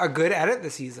he's got a good edit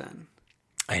this season.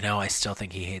 I know. I still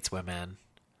think he hates women.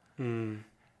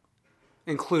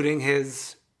 Including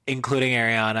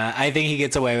Ariana. I think he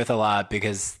gets away with a lot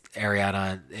because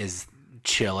Ariana is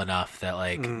chill enough that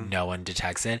like no one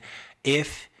detects it.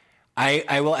 If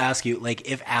I will ask you, like,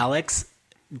 if Alex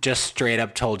just straight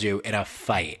up told you in a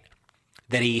fight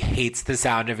that he hates the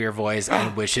sound of your voice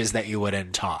and wishes that you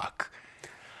wouldn't talk,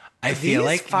 I feel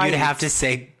like you'd have to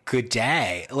say good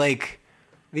day. Like,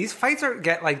 these fights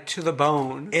get like to the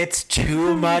bone. It's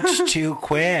too much too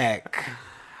quick.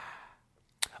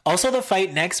 Also, the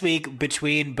fight next week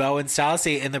between Bo and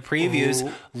Stassi in the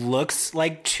previews looks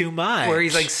like too much. Where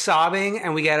he's like sobbing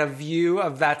and we get a view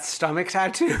of that stomach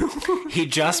tattoo. He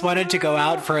just wanted to go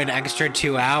out for an extra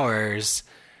 2 hours.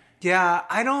 Yeah,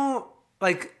 I don't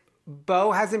like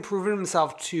Bo hasn't proven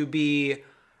himself to be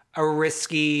a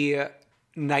risky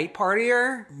night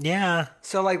partier. Yeah.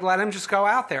 So like let him just go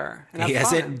out there. And he have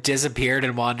hasn't fun. disappeared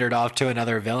and wandered off to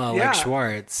another villa like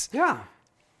Schwartz. Yeah.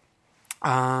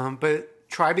 But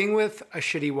Try being with a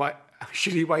shitty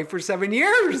wife for 7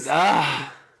 years.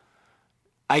 I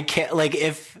can't, like,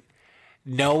 if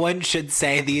no one should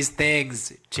say these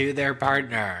things to their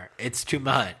partner, it's too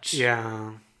much.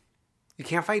 Yeah. You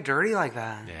can't fight dirty like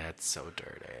that. Yeah, it's so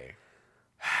dirty.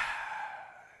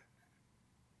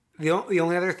 The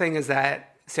only other thing is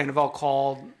that Sandoval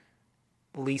called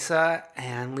Lisa,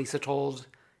 and Lisa told,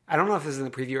 I don't know if this is in the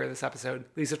preview or this episode,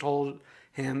 Lisa told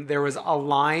him there was a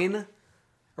line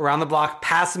around the block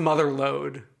past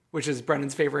Motherlode, which is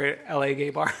Brendan's favorite LA gay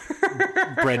bar.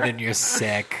 Brendan, you're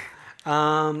sick.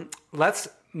 Let's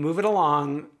move it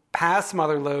along past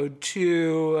Motherlode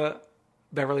to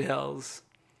Beverly Hills.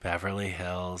 Beverly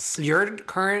Hills. Your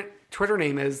current Twitter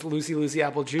name is Lucy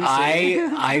Apple Juicy.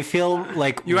 I feel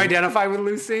like you identify with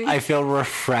Lucy. I feel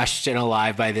refreshed and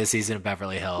alive by this season of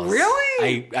Beverly Hills.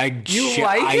 Really?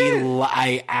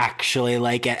 I actually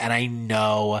like it, and I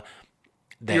know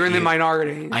that you're in the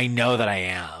minority. I know that I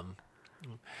am,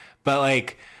 but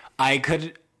like I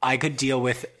could deal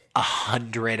with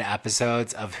 100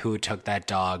 episodes of Who Took That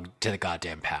Dog to the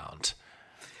Goddamn Pound.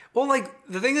 Well, like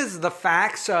the thing is, the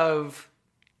facts of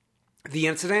the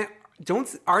incident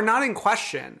are not in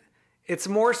question. It's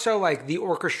more so like the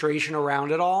orchestration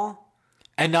around it all.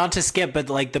 And not to skip, but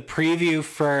like the preview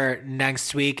for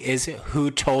next week is Who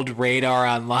Told Radar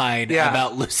Online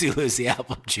about Lucy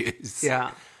Apple Juice.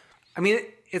 Yeah. I mean,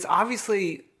 it's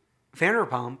obviously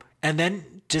Vanderpump. And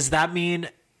then does that mean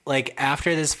like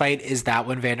after this fight, is that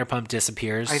when Vanderpump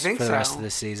disappears I think for the rest of the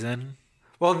season?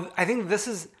 Well, I think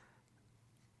that's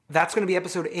going to be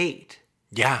episode 8.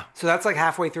 Yeah. So that's like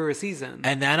halfway through a season.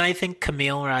 And then I think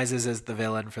Camille rises as the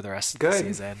villain for the rest of the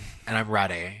season. And I'm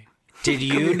ready. Did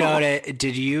you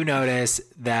notice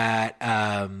that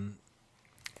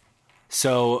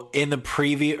so in the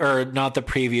preview, or not the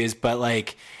previews, but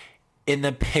like in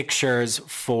the pictures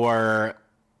for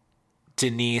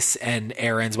Denise and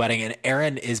Aaron's wedding, and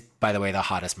Aaron is, by the way, the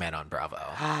hottest man on Bravo.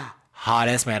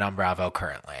 Hottest man on Bravo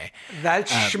currently. That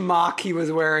schmuck he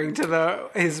was wearing to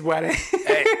his wedding.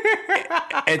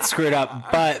 It's screwed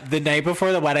up. But the night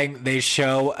before the wedding, they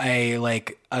show a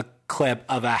clip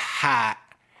of a hat.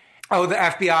 Oh, the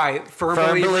FBI. Firm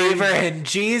believer in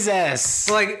Jesus.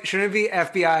 So like, shouldn't it be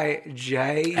FBI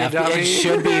J? It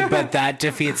should be, but that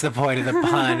defeats the point of the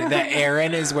pun. That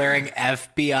Aaron is wearing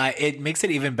FBI. It makes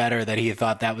it even better that he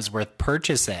thought that was worth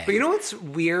purchasing. But you know what's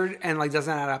weird and like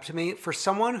doesn't add up to me? For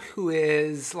someone who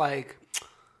is like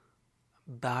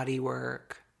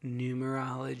bodywork,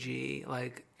 numerology,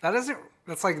 like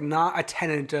that's like not a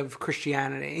tenet of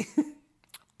Christianity.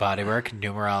 Bodywork,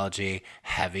 numerology,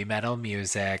 heavy metal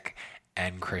music,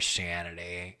 and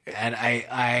Christianity. And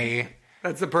I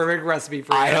that's the perfect recipe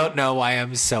for you. I don't know why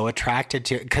I'm so attracted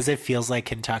to it, because it feels like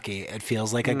Kentucky. It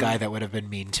feels like a guy that would have been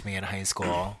mean to me in high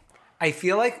school. I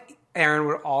feel like Aaron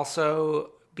would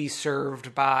also be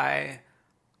served by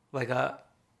like a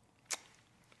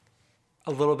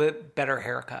little bit better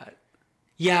haircut.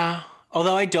 Yeah.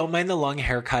 Although I don't mind the long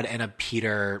haircut and a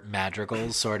Peter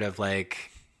Madrigal sort of like...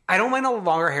 I don't mind a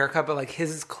longer haircut, but like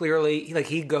his is clearly like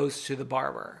he goes to the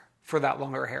barber for that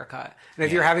longer haircut. And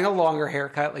if you're having a longer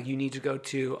haircut, like you need to go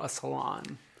to a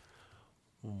salon.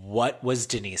 What was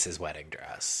Denise's wedding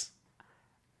dress?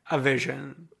 A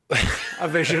vision. A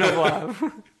vision of love.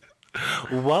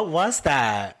 What was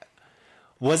that?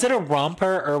 Was it a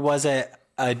romper or was it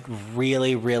a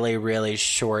really, really, really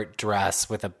short dress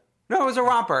with a... No, it was a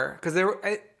romper because they were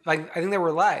I think there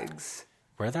were legs.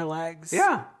 Were there legs?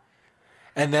 Yeah.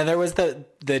 And then there was the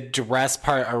dress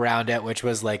part around it, which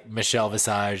was like Michelle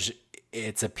Visage.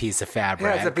 It's a piece of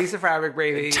fabric. Yeah, it's a piece of fabric,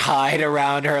 baby. Tied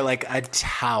around her like a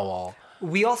towel.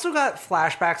 We also got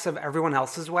flashbacks of everyone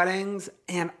else's weddings,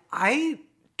 and I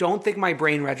don't think my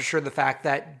brain registered the fact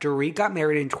that Dorit got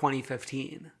married in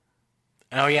 2015.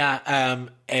 Oh yeah,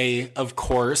 of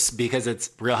course, because it's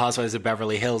Real Housewives of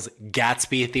Beverly Hills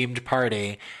Gatsby themed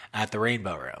party at the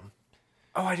Rainbow Room.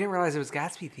 Oh, I didn't realize it was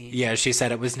Gatsby themed. Yeah, she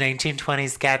said it was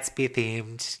 1920s Gatsby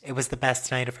themed. It was the best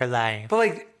night of her life. But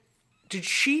like, did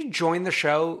she join the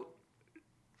show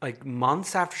like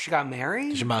months after she got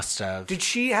married? She must have. Did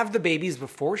she have the babies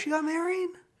before she got married?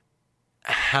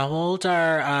 How old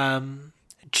are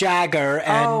Jagger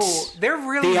and they're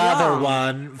really the young. other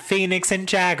one, Phoenix and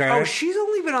Jagger? Oh, she's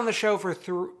only been on the show for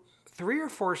 3 or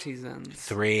 4 seasons.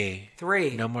 3.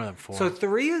 No more than 4. So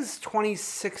 3 is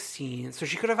 2016. So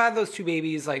she could have had those 2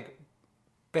 babies like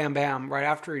bam bam right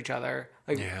after each other.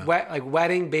 Like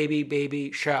wedding,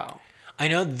 baby show. I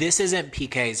know this isn't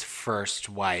PK's first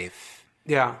wife.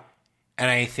 Yeah. And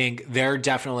I think they're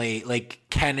definitely like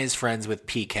Ken is friends with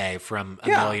PK from a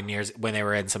million years when they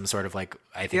were in some sort of like,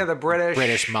 I think the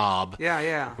British mob.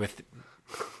 Yeah. With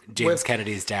James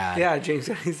Kennedy's dad. Yeah, James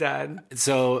Kennedy's dad.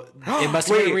 So it must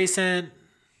have been recent.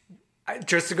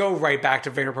 Just to go right back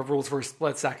to Vanderpump Rules for a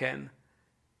split second.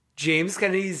 James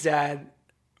Kennedy's dad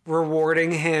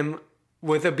rewarding him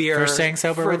with a beer For staying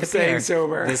sober with a staying beer.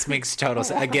 sober. This makes total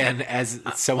sense. Again, as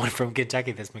someone from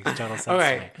Kentucky, this makes total sense.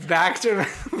 Okay, to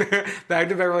me. back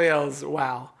to Beverly Hills.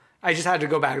 Wow, I just had to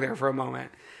go back there for a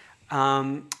moment.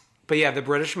 But yeah, the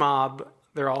British mob,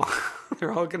 they're all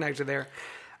connected there.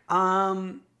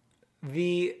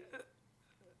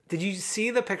 Did you see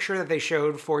the picture that they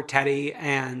showed for Teddy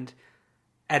and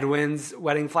Edwin's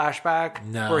wedding flashback?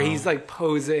 No. Where he's like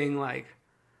posing like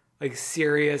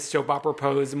serious soap opera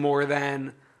pose more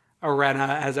than Arena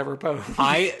has ever posed.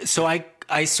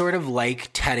 I sort of like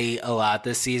Teddy a lot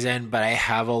this season, but I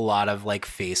have a lot of like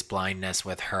face blindness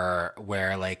with her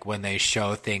where like when they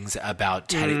show things about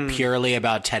Teddy, purely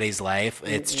about Teddy's life,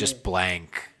 it's just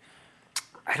blank.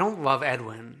 I don't love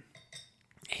Edwin.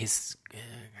 He's,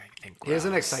 I think, He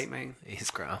doesn't gross. excite me. He's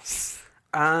gross.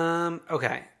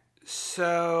 Okay.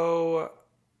 So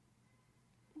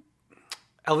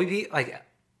LVP, like,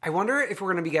 I wonder if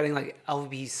we're going to be getting like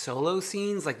LVP solo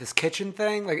scenes, like this kitchen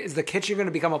thing. Like, is the kitchen going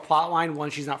to become a plot line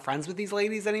once she's not friends with these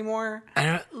ladies anymore?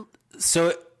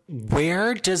 So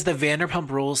where does the Vanderpump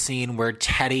Rules scene where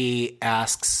Teddy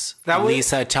asks That was-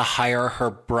 Lisa to hire her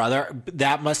brother?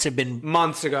 That must have been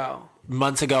Months ago.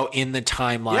 in the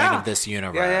timeline of this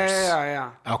universe.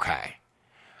 Yeah. Okay.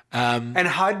 And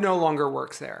HUD no longer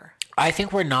works there. I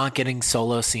think we're not getting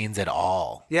solo scenes at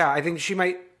all. Yeah, I think she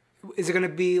might. Is it going to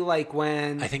be like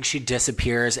when? I think she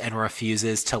disappears and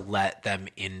refuses to let them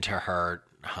into her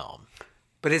home.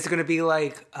 But is it going to be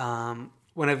like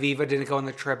when Aviva didn't go on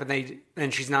the trip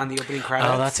and she's not in the opening credits?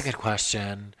 Oh, that's a good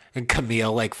question. And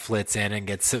Camille like flits in and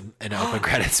gets an open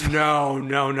credits.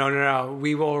 No.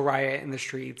 We will riot in the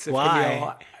streets. If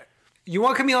Why? You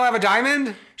want Camille to have a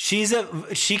diamond? She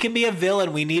can be a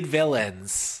villain. We need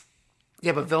villains.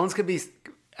 Yeah, but villains could be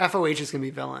FOHs can be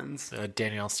villains.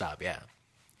 Danielle, stop. Yeah.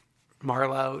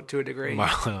 Marlo to a degree.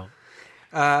 Marlo.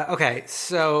 Okay,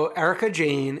 so Erica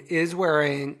Jane is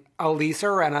wearing a Lisa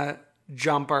Rinna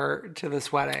jumper to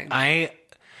this wedding. I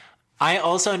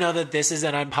also know that this is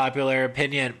an unpopular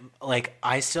opinion. Like,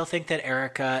 I still think that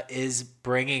Erica is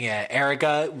bringing it.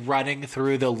 Erica running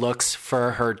through the looks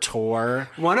for her tour.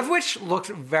 One of which looked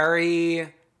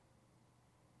very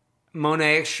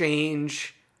Monet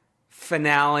Exchange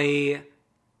finale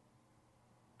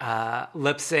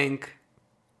lip sync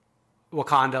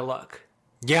Wakanda look.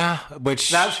 Yeah, which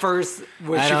That first,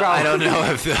 I don't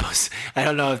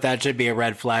know if that should be a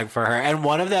red flag for her. And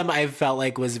one of them I felt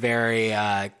like was very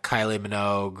Kylie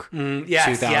Minogue,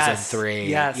 2003.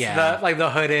 Yes, yeah, the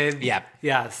hooded. Yep.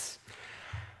 Yes.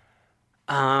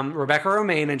 Rebecca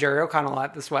Romaine and Jerry O'Connell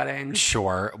at this wedding.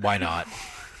 Sure, why not?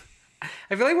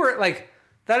 I feel like we're like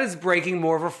that is breaking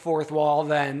more of a fourth wall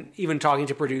than even talking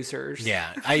to producers.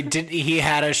 Yeah, he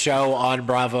had a show on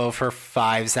Bravo for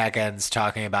 5 seconds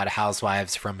talking about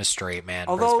housewives from a straight man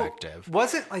perspective.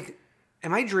 Wasn't like,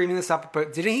 am I dreaming this up?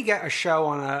 But didn't he get a show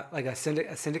on a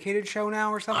syndicated show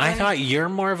now or something? I thought you're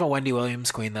more of a Wendy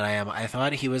Williams queen than I am. I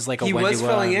thought he was like a He Wendy was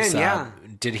filling Williams. in, yeah.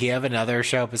 Did he have another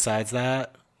show besides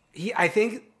that? I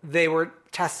think they were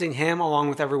testing him along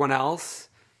with everyone else.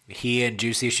 He and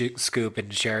Juicy Scoop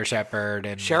and Sherry Shepherd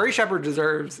and Sherry Shepherd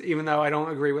deserves, even though I don't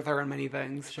agree with her on many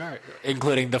things. Sure,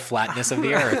 including the flatness of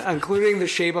the earth, including the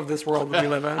shape of this world that we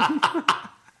live in.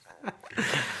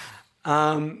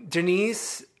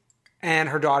 Denise and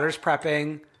her daughter's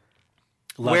prepping.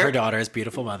 Love her daughter's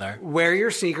beautiful mother. Wear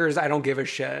your sneakers. I don't give a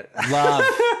shit. Love.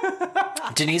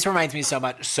 Denise reminds me so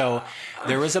much. So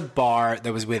there was a bar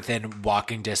that was within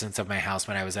walking distance of my house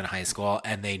when I was in high school,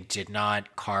 and they did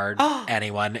not card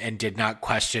anyone and did not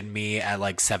question me at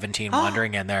like 17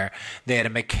 wandering in there. They had a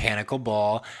mechanical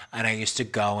bull, and I used to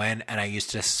go in and I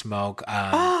used to smoke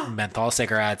menthol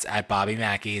cigarettes at Bobby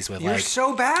Mackey's with You're like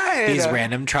so bad. these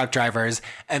random truck drivers.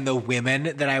 And the women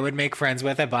that I would make friends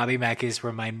with at Bobby Mackey's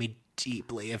remind me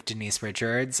deeply of Denise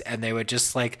Richards, and they would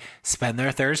just like spend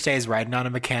their Thursdays riding on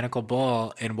a mechanical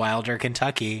bull in Wilder,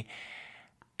 Kentucky.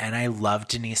 And I love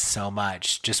Denise so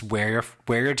much. Just wear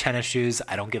your tennis shoes.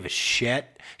 I don't give a shit.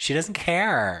 She doesn't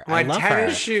care. I love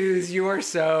tennis her. shoes. You are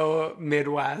so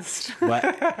Midwest.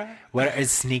 What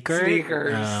is sneakers?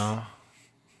 Sneakers. Oh.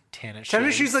 Tennis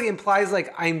shoes like implies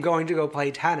like I'm going to go play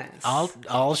tennis.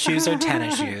 All shoes are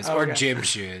tennis shoes or Okay. gym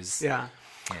shoes. Yeah.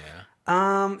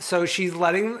 Yeah. So she's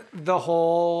letting the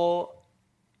whole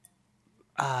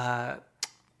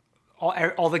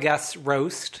all the guests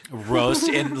roast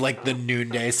in like the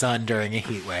noonday sun during a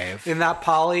heat wave. in that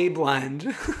poly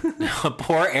blend.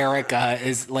 Poor Erica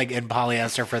is like in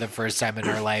polyester for the first time in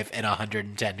her life in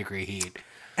 110 degree heat.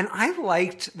 And I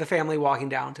liked the family walking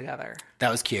down together.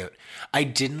 That was cute. I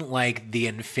didn't like the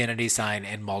infinity sign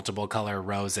in multiple color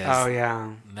roses. Oh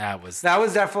yeah, That was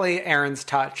definitely Aaron's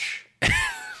touch.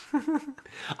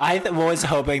 I was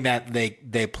hoping that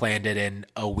they planned it in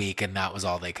a week and that was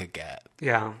all they could get.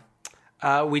 Yeah.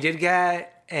 We did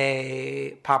get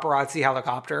a paparazzi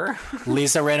helicopter.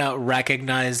 Lisa Rinna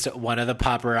recognized one of the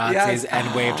paparazzis Yes.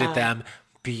 and waved at them.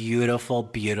 Beautiful,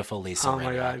 beautiful Lisa Rinna. Oh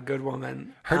my God, good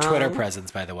woman. Her Twitter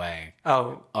presence, by the way.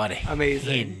 Oh, Unhinged.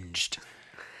 amazing.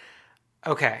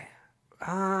 Okay.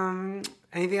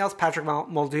 Anything else? Patrick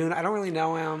Muldoon. I don't really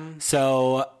know him.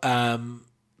 So,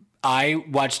 I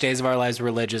watched Days of Our Lives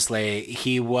religiously.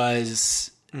 He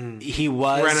was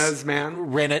Rinna's man?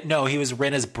 He was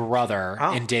Rinna's brother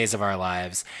in Days of Our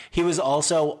Lives. He was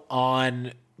also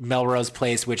on Melrose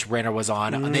Place, which Rinna was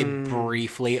on. They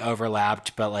briefly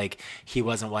overlapped, but like he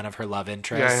wasn't one of her love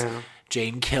interests. Yeah.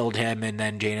 Jane killed him, and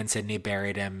then Jane and Sydney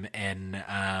buried him in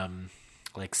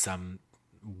like some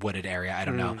wooded area. I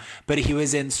don't know. But he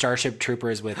was in Starship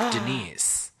Troopers with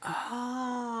Denise.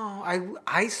 Oh,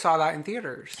 I saw that in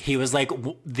theaters. He was like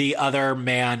the other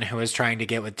man who was trying to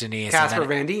get with Denise. Casper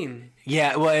Van Dien.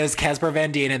 Yeah, well, it was Casper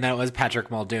Van Dien, and then it was Patrick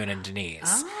Muldoon and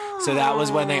Denise. So that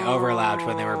was when they overlapped,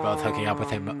 when they were both hooking up with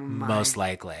him, most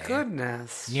likely.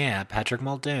 Goodness. Yeah, Patrick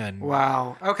Muldoon.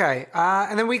 Wow. Okay.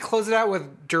 And then we close it out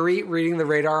with Dorit reading the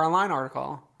Radar Online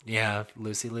article. Yeah,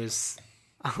 Lucy Loose.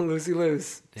 Lucy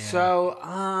Loose. Yeah.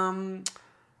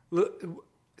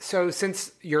 So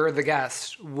since you're the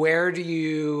guest, where do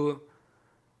you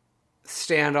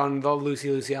stand on the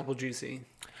Lucy Apple Juicy?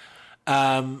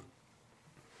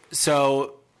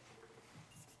 So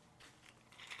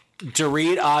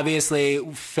Dorit obviously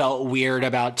felt weird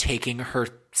about taking her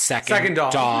second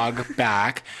dog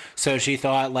back. So she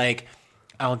thought, like,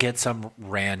 I'll get some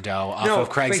rando off of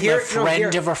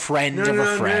Craigslist. Of a friend of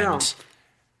a friend. No.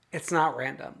 It's not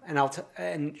random.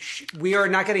 And we are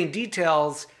not getting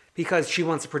details because she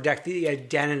wants to protect the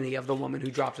identity of the woman who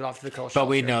dropped it off to the kill shelter. But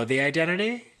we know the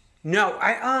identity? No,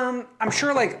 I'm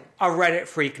sure like a Reddit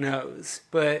freak knows,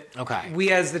 but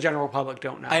we as the general public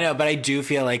don't know. I know, but I do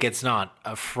feel like it's not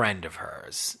a friend of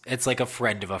hers. It's like a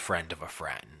friend of a friend of a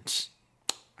friend.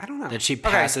 I don't know. That she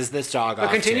passes this dog off.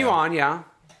 But continue on, yeah.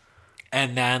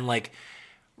 And then like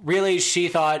really she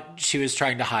thought she was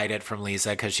trying to hide it from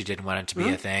Lisa because she didn't want it to be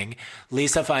a thing.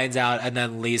 Lisa finds out, and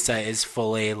then Lisa is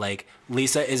fully like,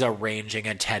 Lisa is arranging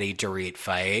a Teddy Dorit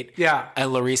fight. Yeah.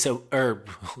 And Lisa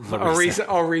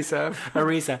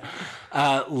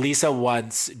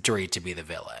wants Dorit to be the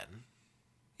villain.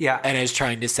 Yeah. And is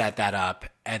trying to set that up,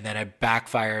 and then it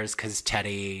backfires because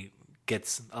Teddy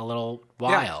gets a little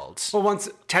wild. Yeah. Well, wants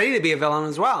Teddy to be a villain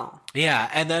as well.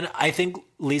 Yeah, and then I think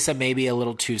Lisa may be a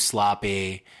little too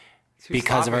sloppy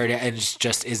of her, and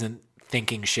just isn't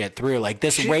thinking shit through. Like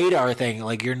this radar thing,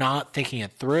 like you're not thinking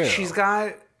it through. She's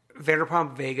got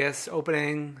Vanderpump Vegas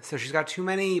opening, so she's got too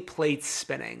many plates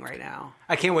spinning right now.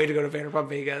 I can't wait to go to Vanderpump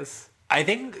Vegas. I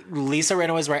think Lisa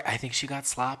Rinna was right. I think she got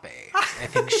sloppy. I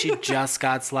think she just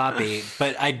got sloppy.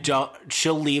 But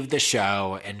she'll leave the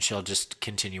show and she'll just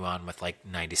continue on with like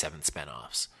 97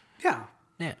 spinoffs. Yeah.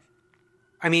 Yeah.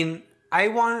 I mean, I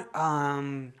want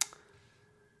a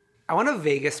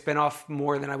Vegas spinoff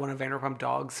more than I want a Vanderpump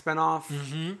Dogs spinoff.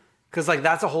 Mm-hmm. Because like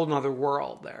that's a whole nother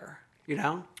world there, you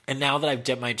know? And now that I've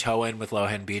dipped my toe in with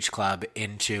Lohan Beach Club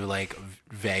into like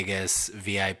Vegas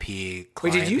VIP client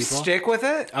Wait, did you people, stick with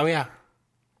it? Oh yeah.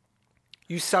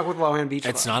 You stuck with Lohan Beach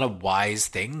Club. It's not a wise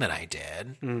thing that I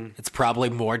did. It's probably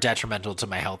more detrimental to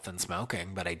my health than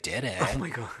smoking, but I did it. Oh my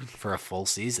God. For a full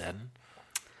season.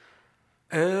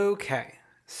 Okay.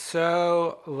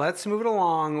 So let's move it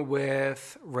along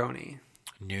with Roni.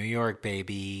 New York,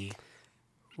 baby.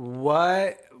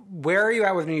 Where are you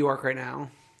at with New York right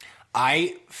now?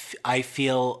 I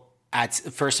feel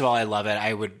first of all, I love it.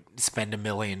 I would spend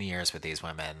 1,000,000 years with these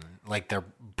women. Like they're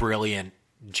brilliant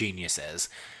geniuses.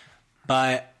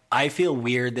 But I feel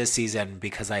weird this season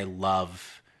because I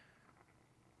love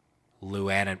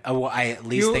Luann and I at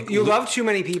least think you love too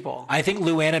many people. I think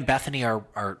Luann and Bethany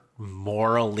are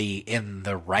morally in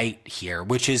the right here,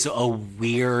 which is a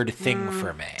weird thing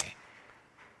for me.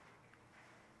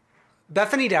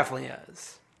 Bethany definitely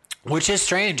is. Which is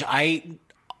strange. I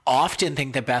often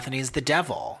think that Bethany's the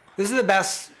devil. This is the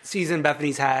best season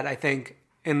Bethany's had, I think,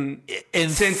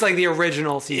 since like the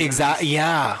original season. Exactly.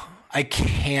 Yeah. I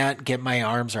can't get my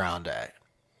arms around it.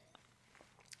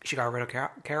 She got rid of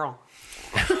Carol.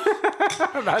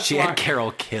 She had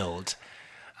Carol killed.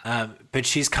 But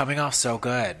she's coming off so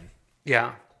good.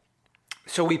 Yeah.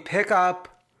 So we pick up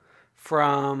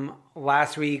from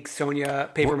last week's Sonia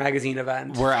Paper Magazine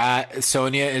event.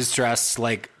 Sonia is dressed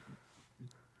like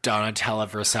Donatella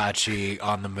Versace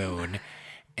on the moon.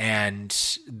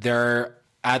 And they're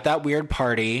at that weird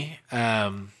party.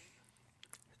 I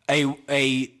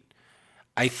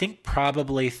think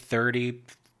probably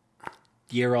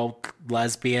 30-year-old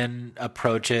lesbian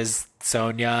approaches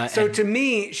Sonia. So to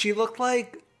me, she looked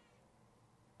like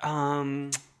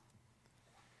daughter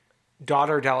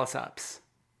Delisup's.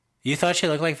 You thought she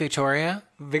looked like Victoria?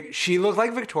 She looked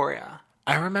like Victoria.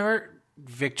 I remember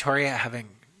Victoria having...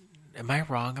 Am I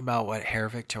wrong about what hair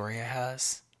Victoria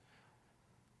has?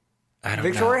 I don't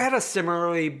know. Victoria had a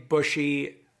similarly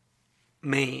bushy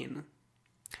mane.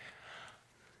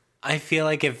 I feel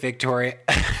like if Victoria...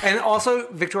 And also,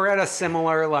 Victoria had a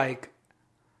similar,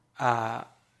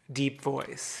 deep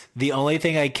voice. The only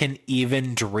thing I can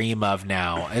even dream of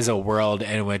now is a world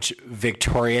in which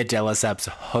Victoria de Lesseps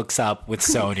hooks up with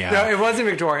Sonia. No, it wasn't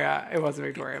Victoria.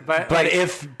 But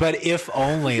if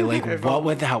only, what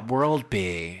would that world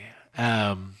be?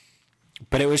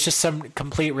 But it was just some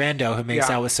complete rando who makes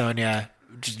out with Sonia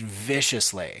just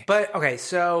viciously. But, okay,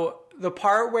 so the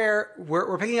part where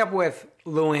we're picking up with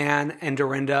Luann and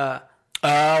Dorinda.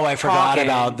 Oh, I forgot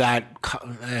about that.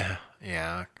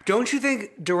 Yeah. Don't you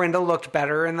think Dorinda looked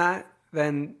better in that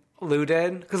than Lou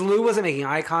did? Because Lou wasn't making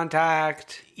eye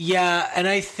contact. Yeah, and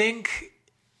I think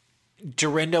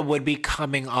Dorinda would be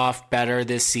coming off better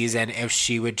this season if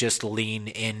she would just lean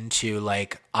into,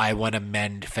 I want to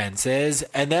mend fences.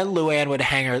 And then Luann would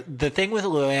hang her. The thing with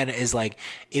Luann is,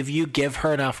 if you give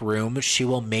her enough room, she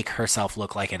will make herself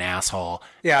look like an asshole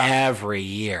every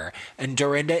year. And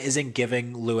Dorinda isn't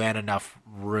giving Luann enough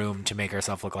room to make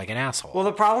herself look like an asshole. Well,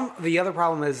 the other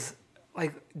problem is,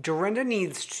 Dorinda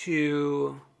needs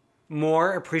to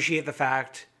more appreciate the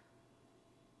fact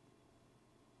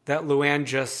that Luann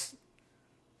just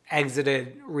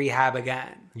exited rehab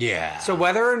again. Yeah. So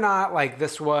whether or not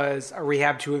this was a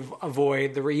rehab to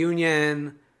avoid the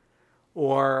reunion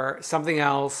or something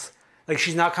else,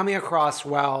 she's not coming across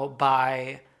well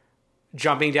by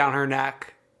jumping down her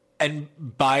neck. And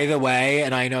by the way,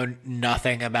 and I know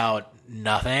nothing about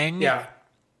nothing. Yeah.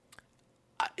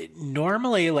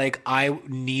 Normally, I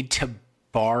need to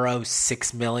borrow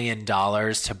 $6 million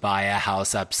to buy a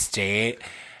house upstate,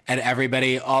 and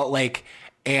everybody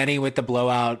Annie with the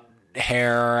blowout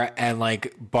hair and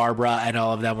Barbara and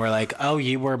all of them were oh,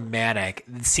 you were manic.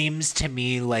 It seems to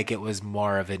me it was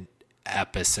more of an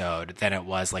episode than it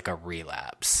was a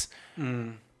relapse.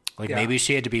 Maybe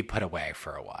she had to be put away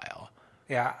for a while.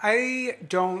 Yeah, I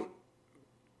don't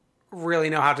really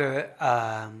know how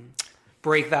to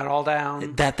break that all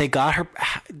down. That they got her...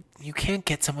 You can't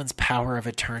get someone's power of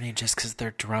attorney just because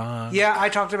they're drunk. Yeah, I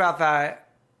talked about that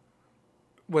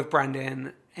with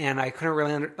Brendan, and I couldn't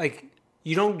really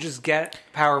you don't just get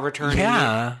power of attorney.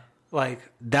 Yeah,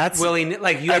 that's willing.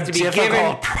 You have to be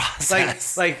given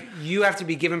process. You have to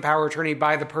be given power of attorney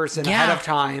by the person ahead of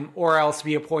time, or else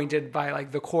be appointed by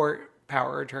the court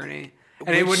power of attorney.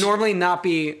 And it would normally not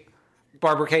be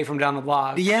Barbara Kay from down the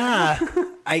block. Yeah,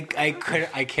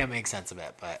 I can't make sense of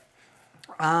it, but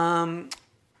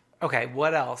okay,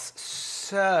 what else?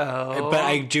 So, but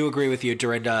I do agree with you.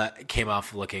 Dorinda came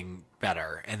off looking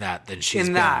better in that than she's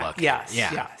been looking.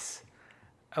 Yes.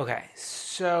 Okay,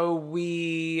 so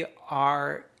we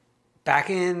are back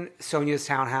in Sonia's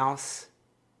townhouse.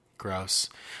 Gross.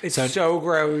 It's so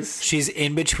gross. She's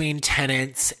in between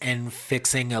tenants and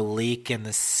fixing a leak in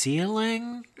the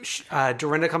ceiling.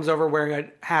 Dorinda comes over wearing a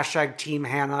hashtag Team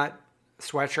Hannah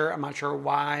sweatshirt. I'm not sure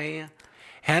why.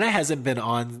 Hannah hasn't been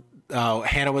on. Oh,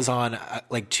 Hannah was on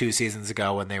 2 seasons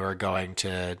ago when they were going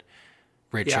to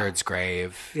Richard's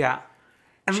grave. Yeah.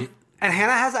 And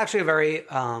Hannah has actually a very...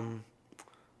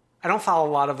 I don't follow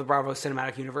a lot of the Bravo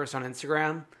Cinematic Universe on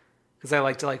Instagram because I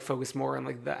like to focus more on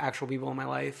the actual people in my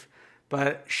life.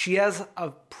 But she has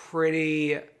a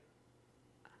pretty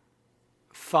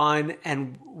fun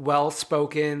and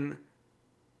well-spoken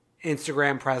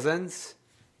Instagram presence.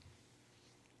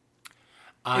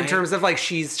 In terms of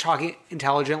she's talking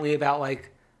intelligently about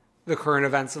the current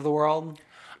events of the world.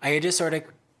 I had to sort of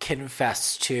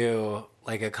confess to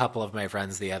a couple of my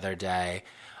friends the other day.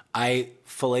 I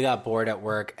fully got bored at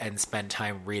work and spent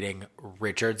time reading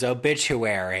Richard's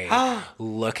obituary,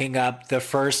 looking up the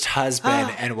first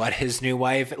husband and what his new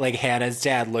wife, Hannah's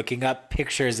dad, looking up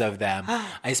pictures of them.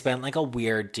 I spent a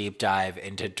weird deep dive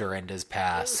into Dorinda's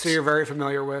past. So you're very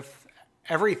familiar with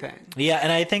everything. Yeah,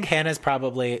 and I think Hannah's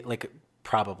probably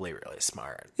really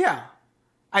smart. Yeah.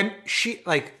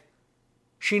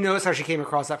 she knows how she came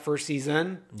across that first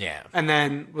season. Yeah. And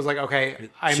then was like, okay,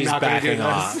 I'm She's not going to do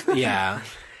backing this. off.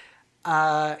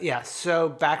 Yeah. Yeah, so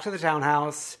back to the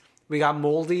townhouse. We got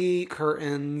moldy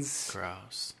curtains.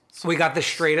 Gross. We got the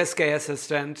straightest gay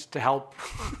assistant to help.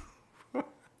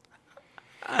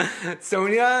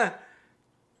 Sonia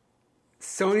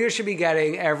should be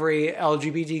getting every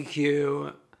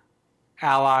LGBTQ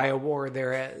ally award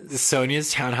there is.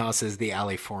 Sonia's townhouse is the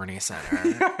Ali Forney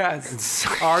Center. Yes.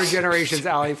 Our generation's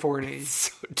Ali Forney.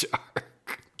 So dark.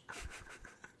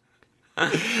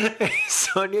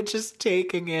 Sonia just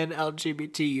taking in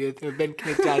LGBT youth who have been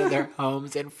kicked out of their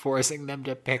homes and forcing them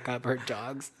to pick up her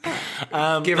dogs.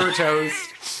 Give her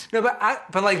toast. No,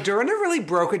 but like Dorinda really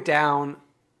broke it down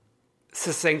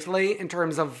succinctly in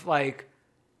terms of like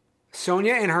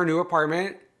Sonia in her new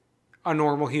apartment, a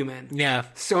normal human. Yeah.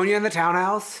 Sonia in the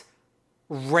townhouse,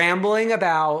 rambling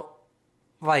about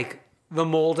like the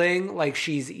molding, like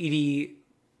she's Edie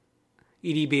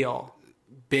Beale.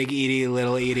 Big Edie,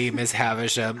 little Edie, Miss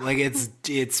Havisham. Like it's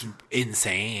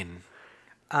insane.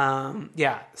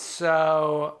 Yeah.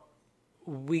 So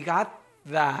we got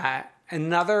that.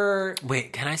 Another.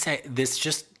 Wait, can I say this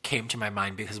just came to my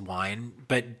mind because wine,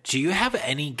 but do you have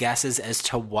any guesses as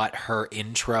to what her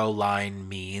intro line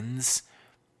means?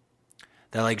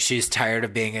 That like she's tired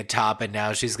of being a top and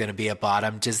now she's going to be a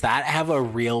bottom. Does that have a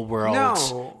real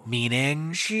world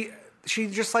meaning? She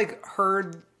just like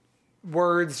heard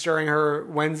words during her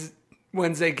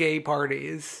Wednesday gay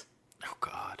parties. Oh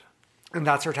God. And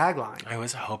that's her tagline. I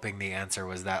was hoping the answer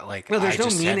was that like No, there's I no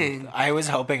just meaning. I was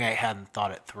hoping I hadn't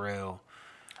thought it through.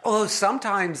 Although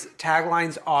sometimes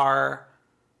taglines are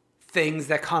things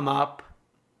that come up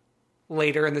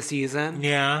later in the season.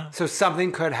 Yeah. So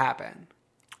something could happen.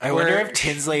 I wonder if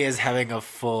Tinsley is having a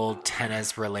full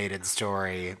tennis related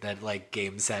story that like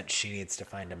game set she needs to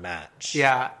find a match.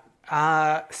 Yeah.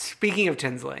 Speaking of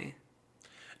Tinsley.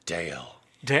 Dale.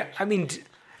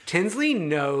 Tinsley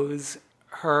knows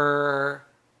her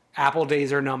Apple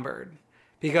days are numbered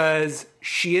because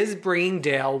she is bringing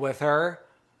Dale with her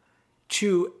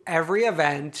to every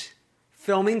event,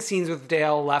 filming scenes with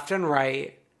Dale left and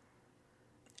right.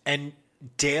 And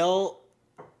Dale,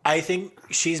 I think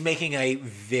she's making a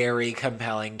very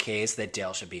compelling case that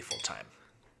Dale should be full time.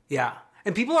 Yeah.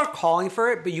 And people are calling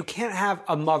for it, but you can't have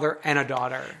a mother and a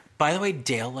daughter. By the way,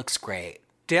 Dale looks great.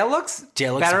 Dale looks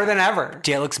better than ever.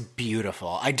 Dale looks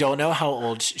beautiful. I don't know how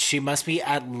old she must be,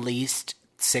 at least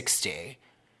 60.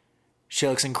 She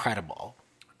looks incredible.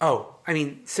 Oh, I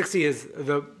mean, 60 is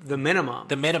the minimum.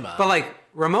 The minimum. But like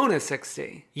Ramona's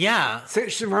 60. Yeah.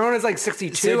 Ramona's like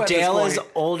 62 So at Dale this is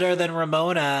point. older than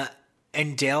Ramona,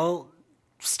 and Dale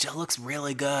still looks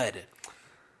really good.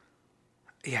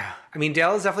 Yeah. I mean,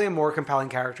 Dale is definitely a more compelling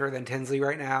character than Tinsley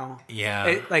right now.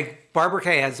 Yeah. Like Barbara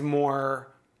Kay has more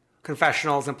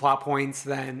confessionals and plot points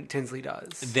than Tinsley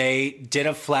does. They did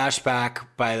a flashback,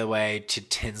 by the way, to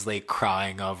Tinsley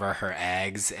crying over her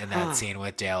eggs in that scene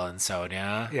with Dale and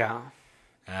Sonia. Yeah.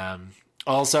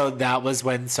 Also, that was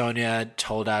when Sonia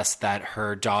told us that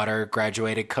her daughter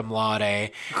graduated cum laude,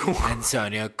 and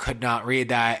Sonia could not read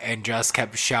that and just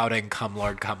kept shouting, "Come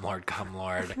Lord, come Lord, come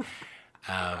Lord."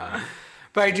 But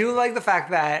I do like the fact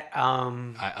that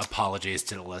apologies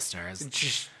to the listeners.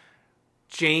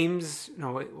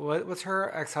 What's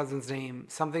her ex-husband's name?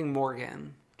 Something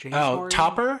Morgan. James Oh, Morgan?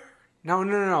 Topper?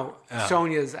 No. Oh.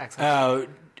 Sonia's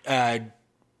ex-husband.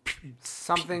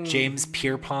 Something James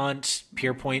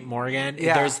Pierpoint Morgan.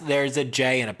 Yeah. There's a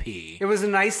J and a P. It was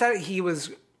nice that he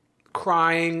was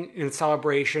crying in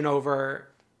celebration over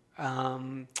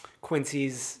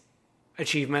Quincy's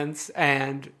achievements,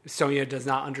 and Sonia does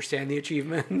not understand the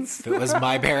achievements. If it was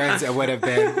my parents, it would have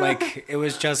been like, it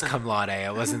was just cum laude.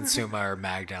 It wasn't Suma or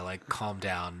Magda. Like, calm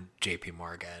down, JP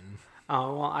Morgan.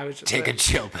 Oh, well, I was just take a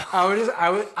chill pill.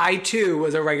 I too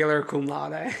was a regular cum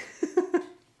laude.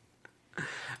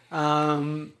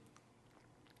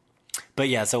 But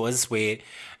yeah, so it was sweet,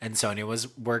 and Sonia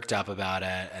was worked up about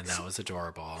it, and that was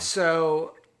adorable.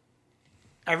 So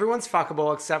everyone's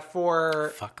fuckable except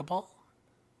for fuckable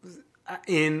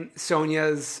in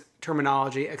Sonia's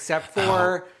terminology, except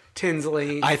for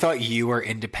Tinsley. I thought you were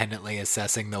independently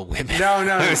assessing the women.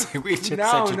 No. We took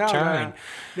such a turn.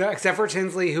 No, except for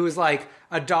Tinsley, who is like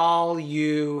a doll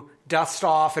you dust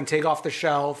off and take off the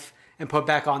shelf and put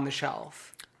back on the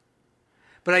shelf.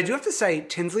 But I do have to say,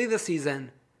 Tinsley this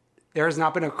season, there has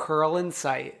not been a curl in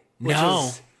sight. Which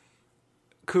is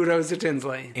kudos to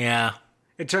Tinsley. Yeah.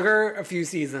 It took her a few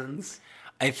seasons.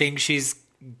 I think she's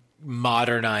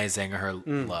modernizing her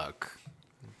look.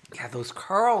 Yeah, those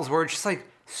curls were just like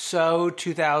so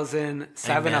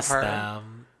 2007 of her.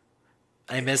 Them.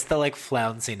 I miss the like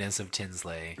flounciness of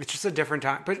Tinsley. It's just a different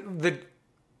time. But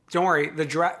don't worry, the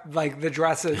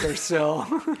dresses are still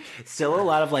Still a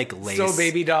lot of like lace. still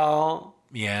baby doll.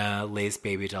 Yeah, lace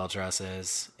baby doll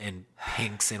dresses in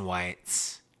pinks and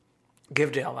whites.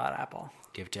 Give Dale that apple.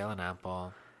 Give Dale an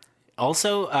apple.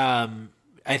 Also,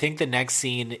 I think the next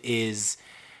scene is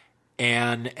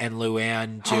Anne and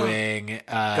Luann doing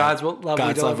God's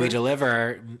Love We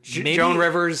Deliver. Maybe, Joan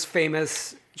Rivers'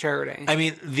 famous charity. I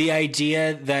mean, the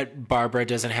idea that Barbara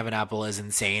doesn't have an apple is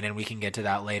insane, and we can get to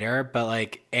that later. But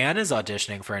like, Anne is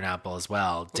auditioning for an apple as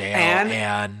well.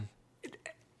 Dale,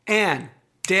 Anne,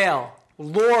 Dale,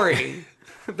 Lori,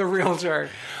 the realtor.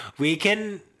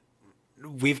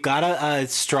 We've got a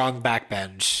strong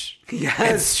backbench. Yes.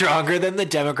 It's stronger than the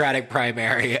Democratic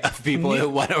primary of people who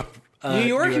want to. New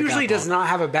York usually does not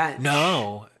have a bench.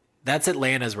 No, that's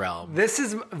Atlanta's realm. This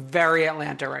is very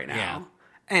Atlanta right now. Yeah.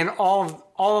 And all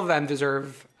of them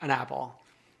deserve an apple.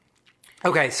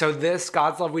 Okay, so this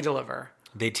God's Love We Deliver.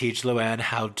 They teach Luann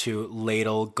how to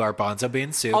ladle garbanzo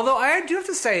bean soup. Although I do have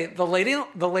to say, the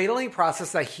ladling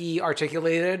process that he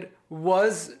articulated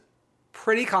was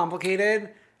pretty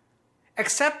complicated.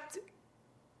 Except,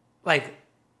 like,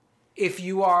 if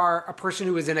you are a person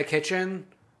who is in a kitchen,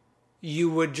 you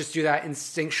would just do that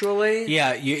instinctually.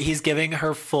 Yeah, he's giving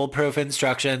her foolproof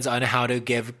instructions on how to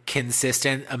give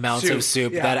consistent amounts of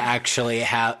soup that actually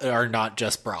are not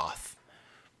just broth.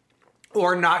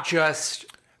 Or not just,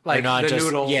 like,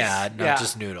 noodles. Yeah, not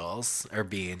just noodles or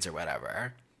beans or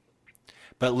whatever.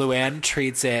 But Luann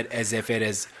treats it as if it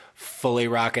is fully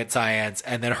rocket science,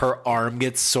 and then her arm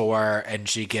gets sore and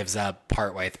she gives up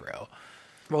partway through.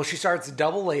 Well, she starts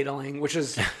double ladling, which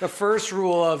is the first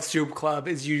rule of Soup Club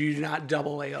is you do not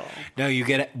double ladle. No, you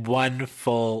get one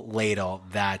full ladle.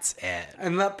 That's it.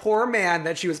 And that poor man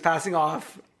that she was passing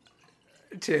off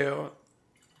to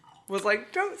was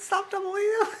like, don't stop double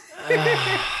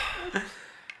ladling.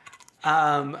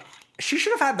 She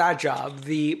should have had that job,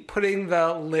 the putting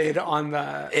the lid on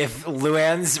the... If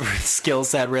Luann's skill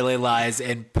set really lies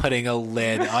in putting a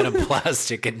lid on a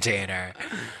plastic container.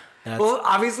 Well,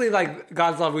 obviously, like,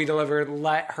 God's Love We Deliver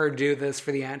let her do this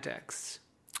for the antics.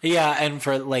 Yeah, and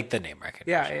for, like, the name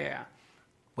recognition. Yeah.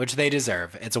 Which they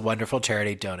deserve. It's a wonderful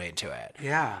charity. Donate to it.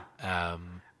 Yeah.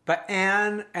 But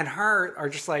Anne and her are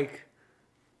just like,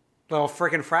 little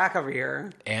frickin' frack over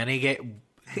here. Annie, get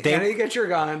your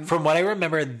gun. From what I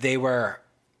remember, they were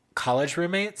college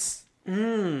roommates.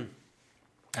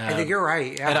 I think you're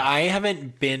right, yeah. And I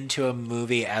haven't been to a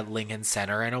movie at Lincoln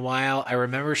Center in a while. I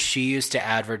remember she used to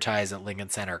advertise at Lincoln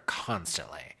Center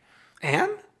constantly. Anne?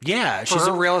 Yeah. She's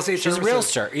a real estate She's a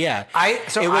realtor, yeah.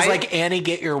 It was like Annie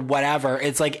Get Your Whatever.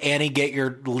 It's like Annie Get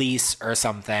Your Lease or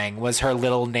something was her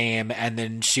little name. And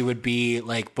then she would be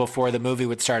like, before the movie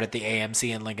would start at the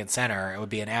AMC in Lincoln Center, it would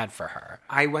be an ad for her.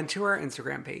 I went to her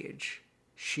Instagram page.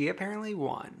 She apparently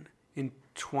won in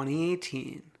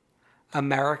 2018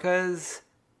 America's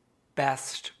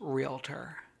Best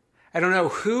Realtor. I don't know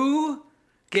who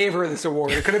gave her this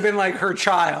award. It could have been like her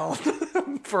child,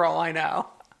 for all I know.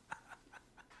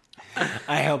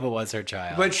 I hope it was her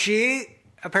child. But she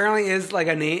apparently is like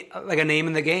a name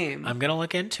in the game. I'm gonna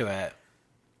look into it.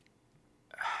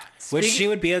 Which she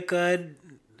would be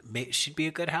she'd be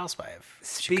a good housewife.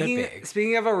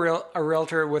 Speaking of a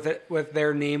realtor with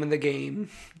their name in the game,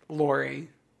 Lori.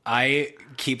 I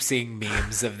keep seeing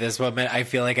memes of this woman. I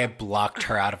feel like I blocked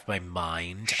her out of my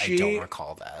mind. I don't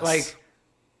recall this. Like,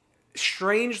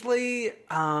 strangely,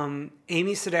 Amy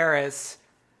Sedaris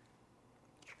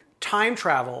time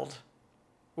traveled,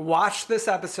 watched this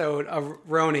episode of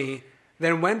Roni,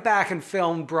 then went back and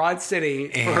filmed Broad City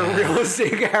for a real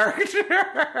estate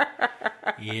character.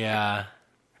 Yeah.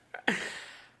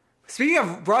 Speaking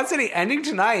of Broad City ending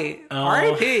tonight,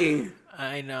 R.I.P.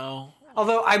 I know.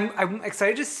 Although I'm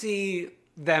excited to see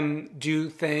them do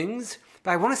things,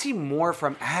 but I want to see more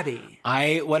from Abby.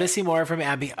 I want to see more from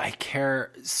Abby. I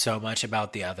care so much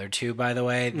about the other two, by the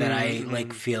way, that I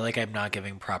like feel like I'm not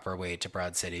giving proper weight to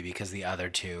Broad City because the other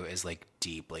two is like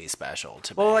deeply special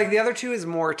to me. Well, like the other two is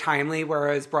more timely,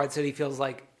 whereas Broad City feels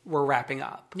like we're wrapping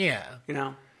up. Yeah. You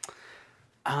know?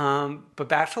 But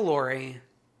back to Lori.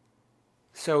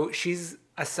 So she's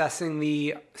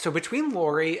assessing so between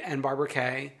Lori and Barbara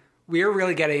Kay, we are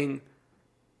really getting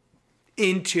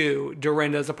into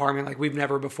Dorinda's apartment like we've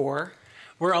never before.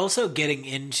 We're also getting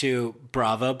into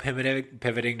Bravo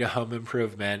pivoting to Home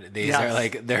Improvement. These are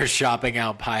like, they're shopping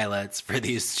out pilots for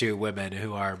these two women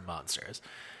who are monsters.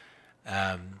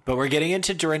 But we're getting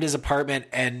into Dorinda's apartment,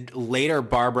 and later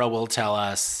Barbara will tell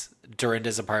us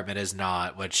Dorinda's apartment is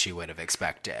not what she would have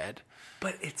expected.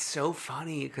 But it's so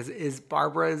funny because is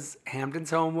Barbara's Hamptons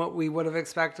home what we would have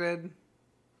expected?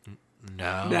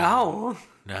 No.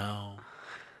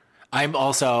 I'm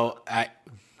also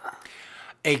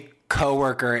a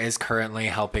coworker is currently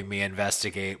helping me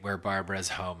investigate where Barbara's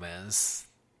home is.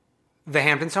 The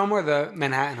Hamptons home or the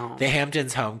Manhattan home? The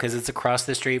Hamptons home, because it's across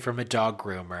the street from a dog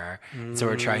groomer. So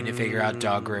we're trying to figure out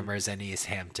dog groomers in East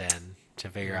Hampton to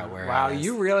figure out where. Wow, it is.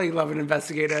 you really love an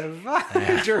investigative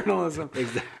journalism.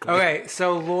 Exactly. Okay,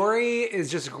 so Lori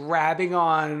is just grabbing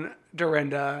on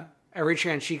Dorinda every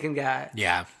chance she can get.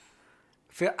 Yeah.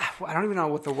 I don't even know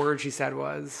what the word she said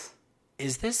was.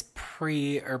 Is this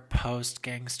pre or post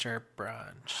gangster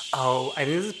brunch? Oh, I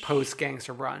think this is post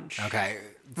gangster brunch. Okay.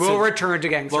 We'll return to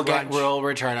gangster brunch. We'll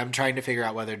return. I'm trying to figure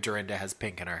out whether Dorinda has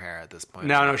pink in her hair at this point.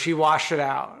 No, she washed it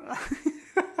out.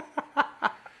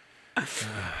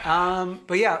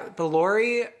 But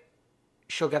Lori,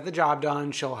 she'll get the job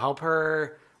done. She'll help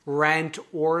her rent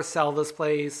or sell this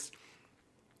place.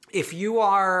 If you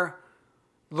are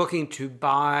looking to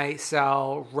buy,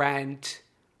 sell, rent,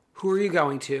 who are you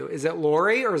going to? Is it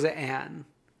Lori or is it Anne?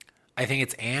 I think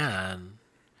it's Anne.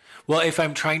 Well, if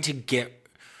I'm trying to get...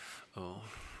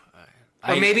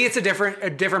 Or maybe it's a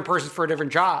different person for a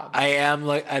different job. I am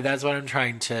that's what I'm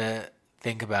trying to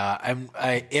think about.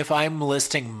 If I'm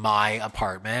listing my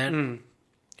apartment,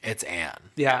 it's Anne.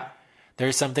 Yeah.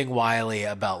 There's something wily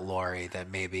about Lori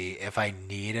that maybe if I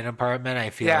need an apartment,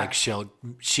 I feel like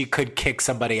she could kick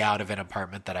somebody out of an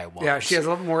apartment that I want. Yeah, she has a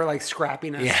little more like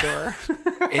scrappiness to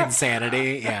her.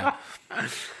 Insanity, yeah.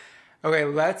 Okay,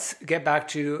 let's get back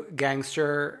to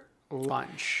gangster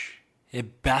lunch.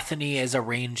 Bethany is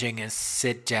arranging a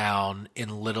sit down in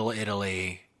Little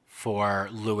Italy for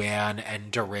Luann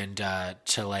and Dorinda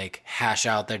to like hash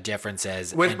out their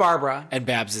differences with Barbara, and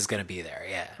Babs is going to be there.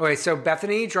 Yeah. Okay, so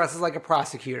Bethany dresses like a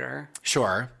prosecutor.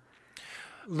 Sure.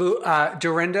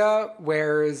 Dorinda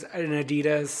wears an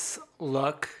Adidas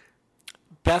look.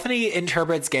 Bethany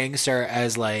interprets gangster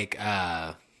as like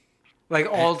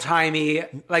old-timey,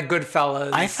 like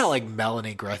Goodfellas. I felt like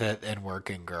Melanie Griffith in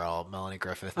Working Girl. Melanie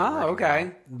Griffith. Oh, okay.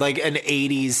 Girl. Like an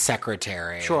 80s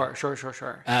secretary. Sure.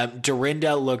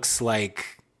 Dorinda looks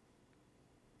like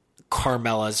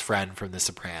Carmela's friend from The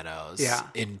Sopranos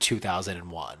in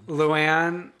 2001.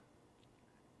 Luann.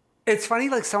 It's funny,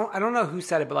 like, I don't know who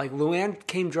said it, but like Luann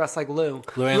came dressed like Lou.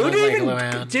 Luann looked like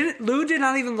Luann. Lou did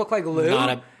not even look like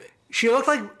Lou. She looked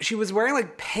like she was wearing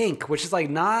like pink, which is like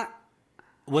not...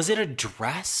 Was it a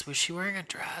dress? Was she wearing a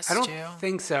dress? I don't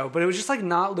think so, but it was just like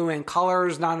not Luann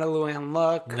colors, not a Luann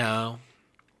look. No.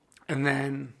 And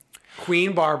then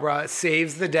Queen Barbara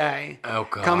saves the day. Oh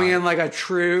god! Coming in like a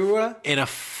true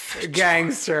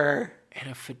gangster in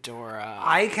a fedora.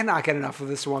 I cannot get enough of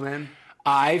this woman.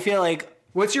 I feel like.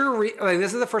 What's your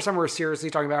this is the first time we're seriously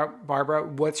talking about Barbara.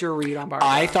 What's your read on Barbara?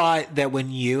 I thought that when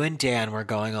you and Dan were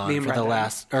going on for the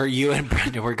last, or you and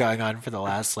Brenda were going on for the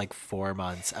last like 4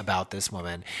 months about this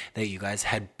woman, that you guys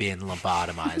had been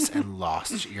lobotomized and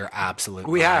lost your absolute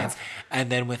minds. Have. And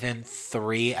then within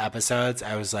 3 episodes,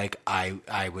 I was like,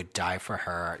 I would die for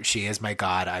her. She is my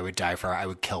god. I would die for her. I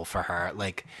would kill for her.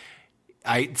 Like,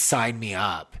 sign me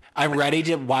up. I'm ready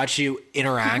to watch you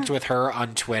interact with her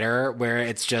on Twitter, where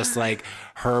it's just like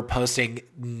her posting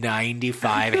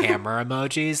 95 hammer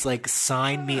emojis. Like,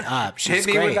 sign me up. She's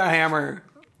Hit me with that hammer.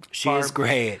 She is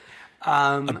great.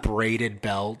 A braided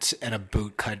belt and a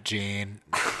bootcut jean.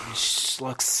 She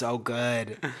looks so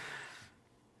good.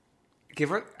 Give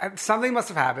her something must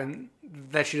have happened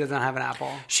that she doesn't have an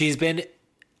apple. She's been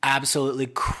absolutely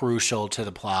crucial to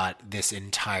the plot this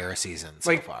entire season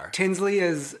so far. Tinsley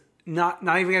is not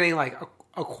even getting like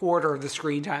a quarter of the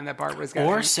screen time that Barbara's getting.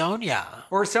 Or Sonia.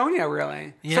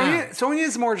 Really. Yeah. Sonia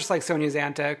is more just like Sonia's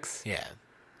antics. Yeah.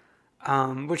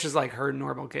 Which is like her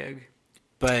normal gig.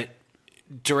 But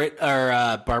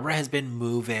Barbara has been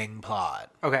moving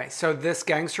plot. Okay, so this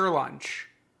gangster lunch.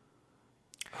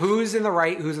 Who's in the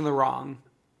right, who's in the wrong?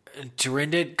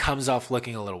 Dorinda comes off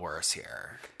looking a little worse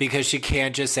here. Because she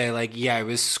can't just say like, yeah, I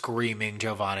was screaming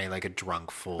Giovanni like a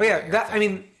drunk fool. But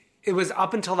yeah, it was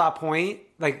up until that point.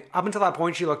 Like, up until that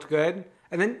point, she looked good.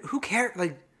 And then, who cares?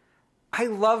 Like, I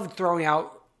loved throwing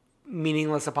out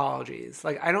meaningless apologies.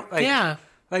 Like, I don't, like... Yeah.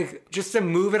 Like, just to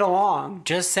move it along.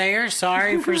 Just say you're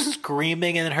sorry for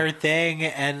screaming in her thing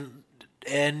and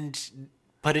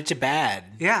put it to bed.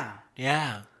 Yeah.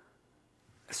 Yeah.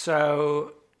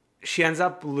 So, she ends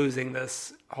up losing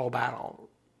this whole battle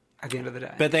at the end of the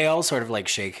day. But they all sort of, like,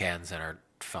 shake hands and are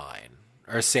fine.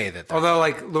 Or say that they're Although,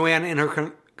 fine. like, Luann in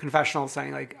her confessional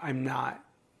saying, like, I'm not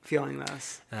feeling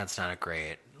this. That's not a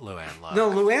great Luann look. No,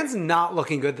 Luann's not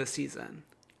looking good this season.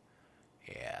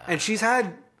 Yeah. And she's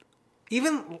had,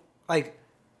 even, like,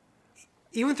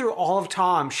 even through all of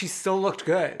Tom, she still looked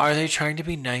good. Are they trying to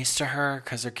be nice to her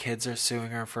because her kids are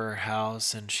suing her for her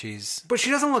house and she's But she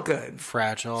doesn't look good.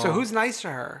 fragile? So who's nice to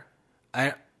her?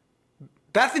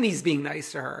 Bethany's being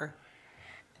nice to her.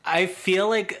 I feel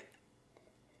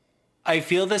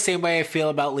the same way I feel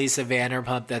about Lisa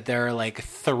Vanderpump, that there are like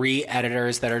 3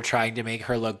 editors that are trying to make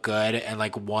her look good and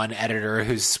like 1 editor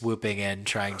who's swooping in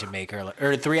trying to make her look,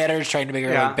 or 3 editors trying to make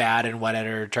her look bad and 1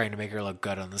 editor trying to make her look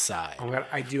good on the side. Oh my God,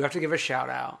 I do have to give a shout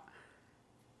out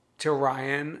to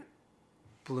Ryan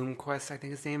Bloomquist, I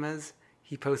think his name is.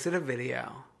 He posted a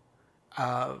video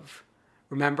of,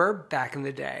 remember back in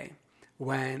the day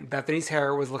when Bethany's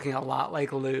hair was looking a lot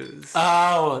like Lou's.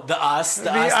 Oh, the us.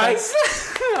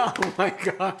 Oh my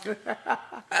God.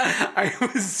 I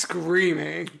was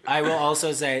screaming. I will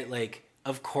also say, like,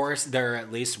 of course, there are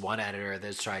at least 1 editor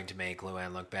that's trying to make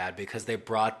Luann look bad, because they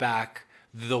brought back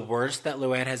the worst that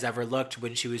Luann has ever looked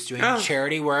when she was doing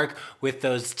charity work with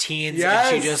those teens,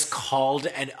 and she just called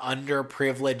an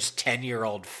underprivileged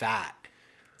 10-year-old fat.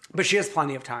 But she has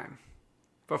plenty of time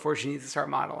before she needs to start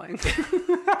modeling.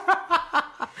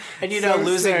 And you know,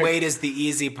 losing weight is the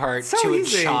easy part to a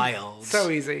child.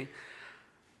 So easy.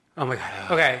 Oh my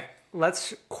God. Okay,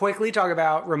 let's quickly talk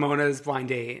about Ramona's blind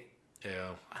date. Ew.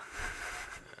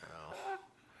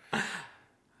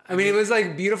 I mean, it was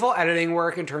like beautiful editing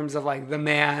work in terms of like the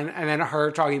man, and then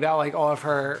her talking about like all of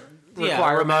her requirements.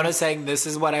 Yeah, Ramona saying, "This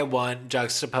is what I want,"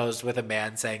 juxtaposed with a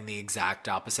man saying the exact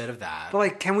opposite of that. But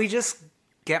like, can we just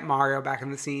get Mario back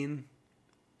in the scene?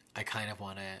 I kind of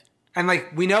want it. And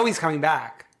like, we know he's coming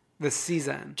back this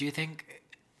season. Do you think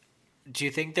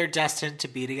they're destined to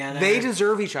be together? They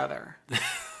deserve each other.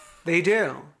 They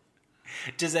do.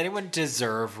 Does anyone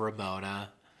deserve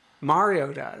Ramona?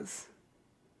 Mario does.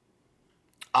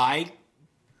 I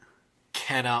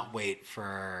cannot wait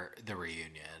for the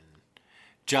reunion.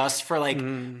 Just for like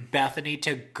Bethany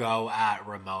to go at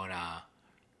Ramona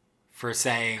for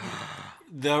saying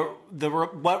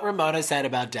what Ramona said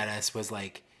about Dennis was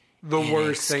like the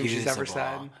worst thing she's ever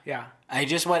said. Yeah. I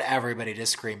just want everybody to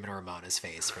scream in Ramona's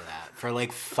face for that for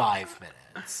like 5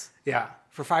 minutes. Yeah.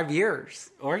 For 5 years.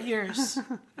 Or years.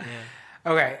 Yeah.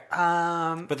 Okay.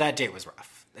 But that date was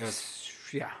rough. It was.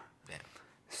 Yeah.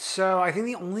 So I think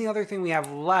the only other thing we have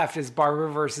left is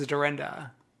Barbara versus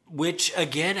Dorinda. Which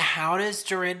again, how does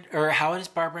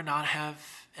Barbara not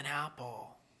have an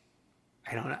apple?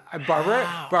 I don't know.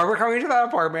 Barbara coming into that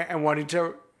apartment and wanting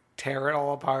to tear it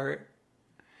all apart.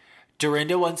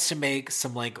 Dorinda wants to make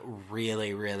some like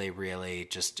really, really, really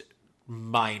just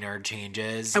minor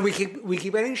changes. And we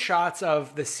keep getting shots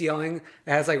of the ceiling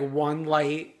that has like one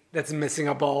light that's missing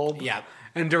a bulb. Yeah.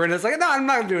 And Dorinda's like, no, I'm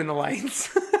not doing the lights.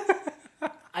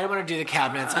 I don't want to do the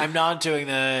cabinets. I'm not doing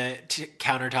the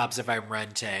countertops if I'm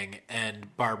renting.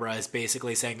 And Barbara is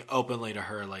basically saying openly to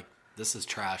her, like, this is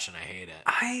trash and I hate it.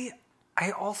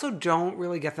 I also don't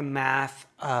really get the math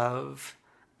of...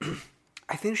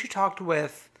 I think she talked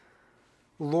with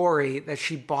Lori that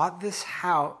she bought this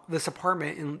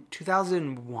apartment in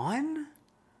 2001?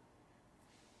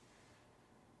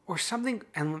 Or something.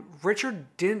 And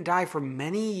Richard didn't die for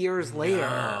many years later.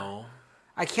 No.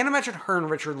 I can't imagine her and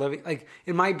Richard living like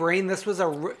in my brain. This was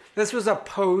a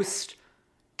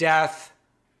post-death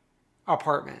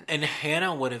apartment, and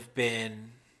Hannah would have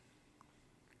been,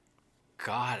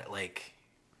 God, like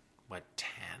what 10?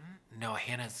 No,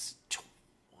 Hannah's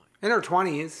in her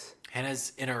 20s.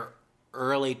 Hannah's in her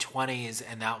early 20s,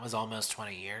 and that was almost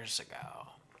 20 years ago.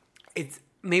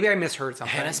 Maybe I misheard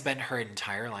something. Hannah spent her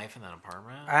entire life in that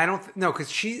apartment? I don't know,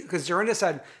 because Dorinda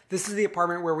said, this is the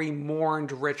apartment where we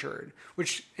mourned Richard,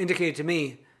 which indicated to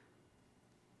me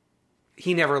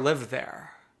he never lived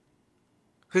there.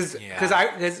 Because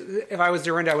if I was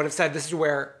Dorinda, I would have said, this is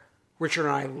where Richard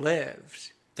and I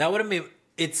lived. That would have made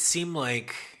it seem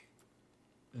like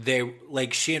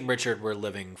she and Richard were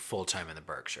living full-time in the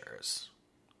Berkshires.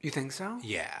 You think so?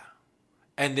 Yeah.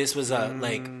 And this was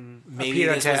maybe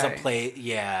this was a place.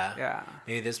 Yeah.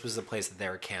 Maybe this was the place that they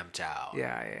were camped out.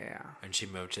 Yeah. And she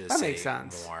moved to the that city makes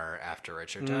sense. more after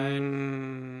Richard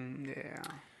died. Yeah.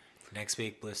 Next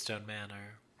week, Bluestone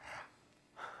Manor.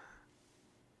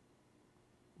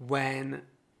 When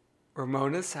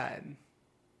Ramona said,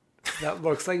 "That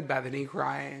looks like Bethany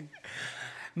crying,"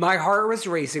 my heart was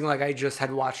racing like I just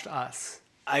had watched Us.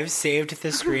 I've saved the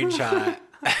screenshot.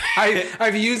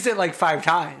 I've used it like 5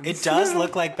 times. It does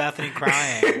look like Bethany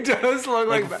crying. It does look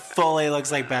like fully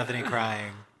looks like Bethany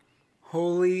crying.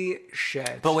 Holy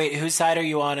shit. But wait, whose side are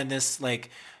you on in this like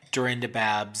Dorinda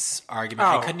Babs argument?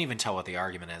 I couldn't even tell what the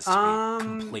argument is, to be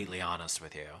completely honest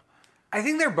with you. I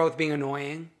think they're both being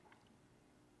annoying.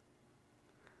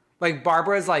 Like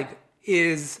Barbara's like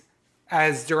is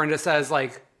as Dorinda says,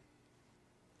 like,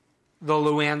 the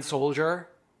Luann soldier.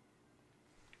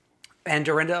 And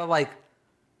Dorinda, like,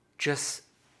 just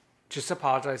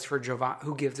apologize for Giovanni.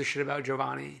 Who gives a shit about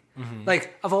Giovanni? Mm-hmm.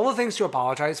 Like, of all the things to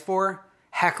apologize for,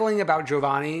 heckling about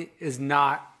Giovanni is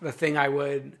not the thing I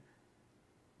would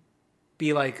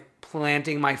be, like,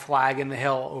 planting my flag in the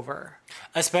hill over.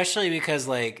 Especially because,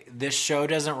 like, this show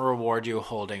doesn't reward you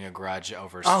holding a grudge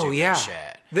over stupid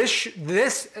shit.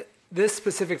 This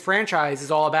specific franchise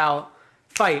is all about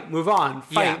fight, move on,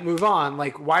 fight, move on.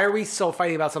 Like, why are we still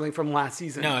fighting about something from last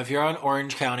season? No, if you're on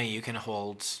Orange County, you can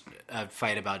hold a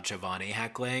fight about Giovanni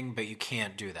heckling, but you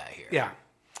can't do that here. Yeah.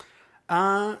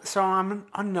 So I'm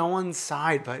on no one's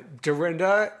side, but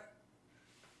Dorinda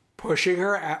pushing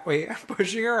her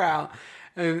out,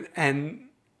 and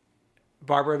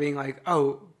Barbara being like,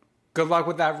 "Oh, good luck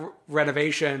with that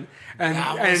renovation," and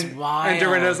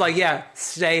Dorinda's like, "Yeah,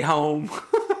 stay home."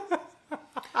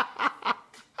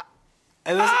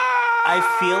 I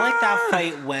feel like that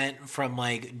fight went from,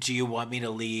 like, do you want me to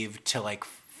leave, to, like,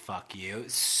 fuck you,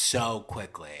 so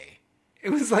quickly. It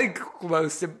was, like,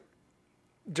 close to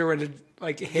Dorinda,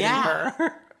 like, hitting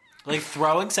her. Like,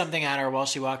 throwing something at her while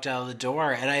she walked out of the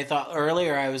door. And I thought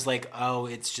earlier, I was like, oh,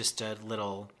 it's just a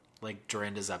little, like,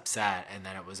 Dorinda's upset. And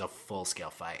then it was a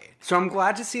full-scale fight. So I'm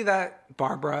glad to see that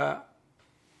Barbara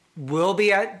will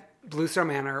be at Bluestone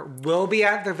Manor, will be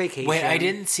at their vacation. Wait, I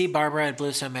didn't see Barbara at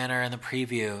Bluestone Manor in the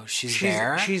preview. She's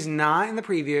there? She's not in the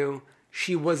preview.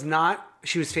 She was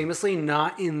famously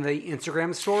not in the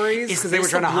Instagram stories because they were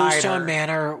trying to hide her. Bluestone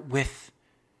Manor with...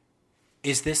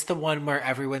 Is this the one where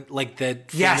everyone... Like the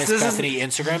famous Bethany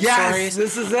Instagram stories? Yes,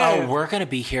 this is it. Oh, we're going to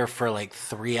be here for like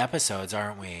 3 episodes,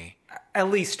 aren't we? At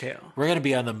least 2. We're going to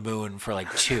be on the moon for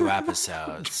like 2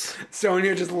 episodes.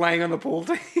 Sonia just laying on the pool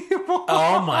table.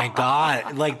 Oh my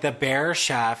God. Like the bear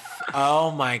chef.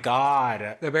 Oh my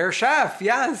God. The bear chef,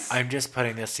 yes. I'm just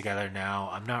putting this together now.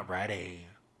 I'm not ready.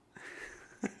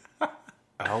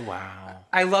 Oh, wow.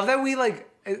 I love that we like...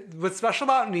 What's special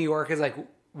about New York is like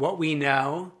what we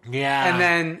know. Yeah. And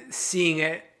then seeing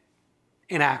it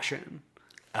in action.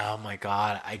 Oh my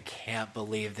God. I can't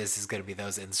believe this is going to be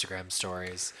those Instagram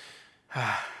stories.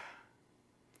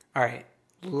 All right,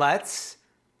 let's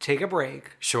take a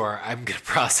break. Sure, I'm going to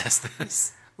process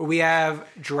this. We have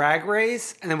Drag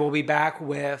Race, and then we'll be back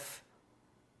with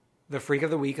the Freak of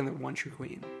the Week and the One True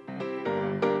Queen.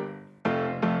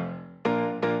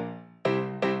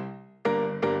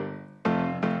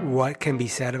 What can be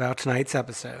said about tonight's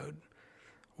episode?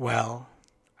 Well,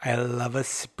 I love a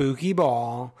spooky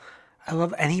ball. I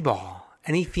love any ball,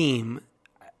 any theme.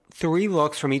 3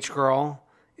 looks from each girl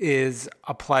is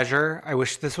a pleasure. I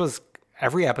wish this was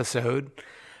every episode.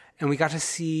 And we got to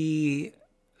see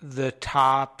the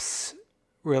tops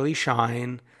really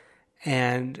shine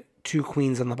and 2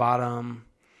 queens on the bottom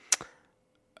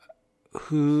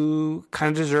who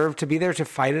kind of deserve to be there to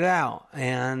fight it out.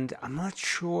 And I'm not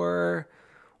sure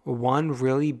one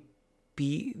really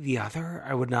beat the other.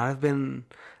 I would not have been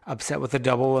upset with a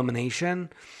double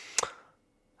elimination.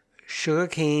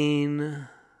 Sugarcane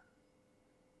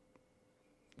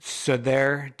stood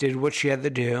there, did what she had to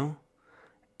do,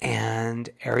 and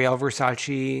Ariel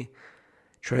Versace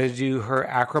tried to do her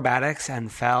acrobatics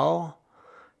and fell.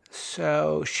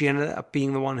 So she ended up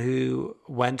being the one who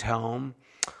went home.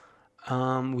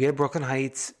 We had Brooklyn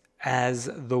Heights as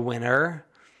the winner,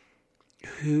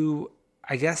 who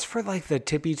I guess for like the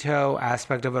tippy toe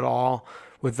aspect of it all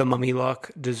with the mummy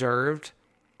look deserved.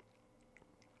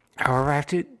 However,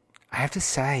 I have to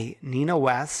say, Nina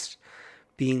West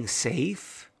being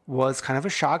safe was kind of a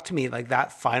shock to me. Like,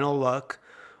 that final look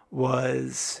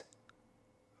was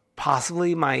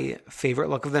possibly my favorite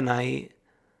look of the night,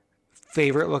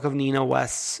 favorite look of Nina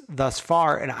West's thus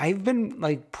far. And I've been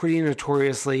like pretty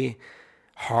notoriously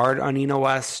hard on Nina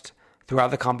West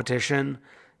throughout the competition.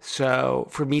 So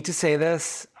for me to say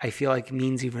this, I feel like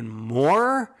means even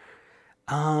more.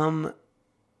 But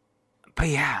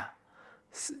yeah,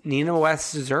 Nina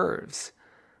West deserves.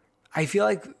 I feel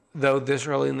like, though, this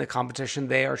early in the competition,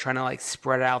 they are trying to like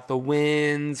spread out the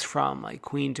wins from like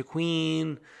queen to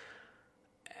queen.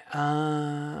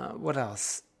 What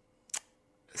else?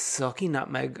 Silky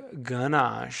Nutmeg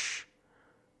Ganache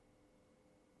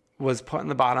was put in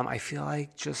the bottom, I feel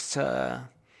like, just to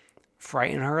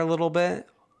frighten her a little bit.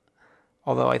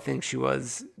 Although I think she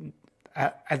was,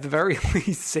 at the very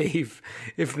least, safe,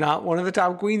 if not one of the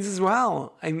top queens as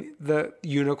well. I mean, the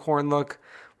unicorn look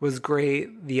was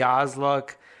great. The Oz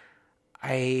look,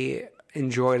 I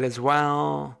enjoyed as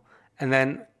well. And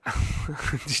then,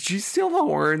 did you steal the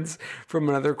horns from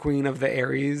another queen of the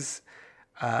Aries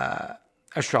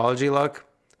astrology look?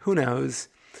 Who knows?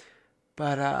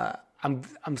 But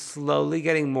I'm slowly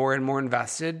getting more and more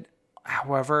invested.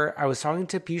 However, I was talking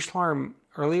to Peach Larm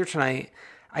earlier tonight.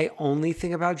 I only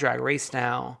think about Drag Race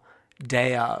now,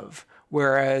 day of.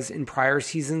 Whereas in prior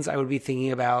seasons, I would be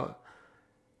thinking about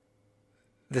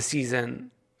the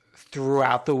season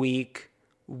throughout the week,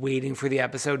 waiting for the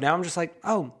episode. Now I'm just like,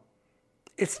 oh,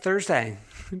 it's Thursday.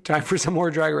 Time for some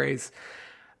more Drag Race.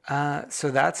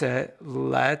 So that's it.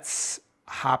 Let's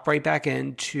hop right back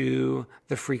into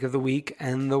the Freak of the Week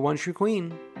and the One True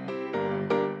Queen.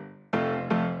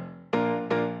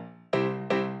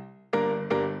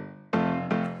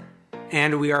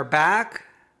 And we are back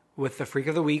with the Freak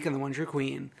of the Week and the One True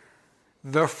Queen.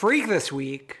 The Freak this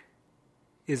week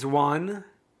is one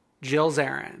Jill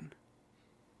Zarin.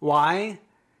 Why?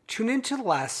 Tune into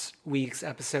last week's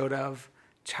episode of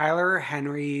Tyler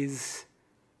Henry's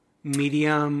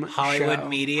Medium Hollywood show.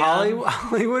 Medium.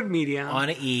 Hollywood Medium.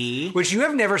 On E. Which you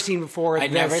have never seen before.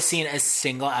 I've never seen a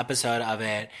single episode of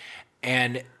it.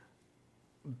 And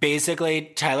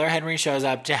basically, Tyler Henry shows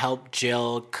up to help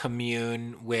Jill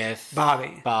commune with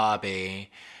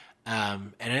Bobby.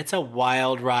 And it's a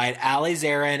wild ride. Ali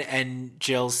Zarin and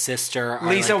Jill's sister are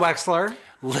Lisa Wexler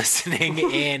listening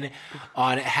in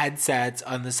on headsets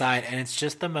on the side, and it's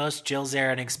just the most Jill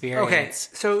Zarin experience. Okay,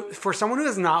 so for someone who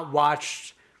has not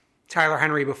watched Tyler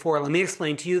Henry before, let me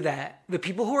explain to you that the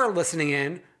people who are listening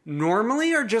in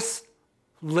normally are just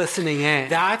listening in.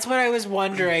 That's what I was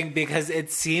wondering, because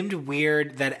it seemed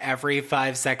weird that every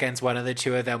 5 seconds one of the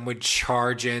two of them would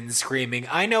charge in screaming,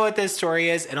 I know what this story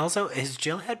is. And also, has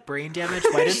Jill had brain damage?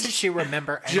 Why doesn't she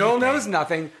remember anything? Jill knows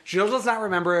nothing. Jill does not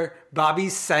remember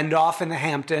Bobby's send-off in the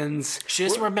Hamptons. She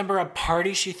doesn't remember a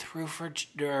party she threw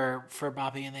for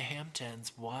Bobby in the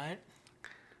Hamptons. What?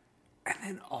 And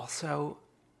then also,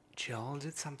 Jill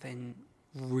did something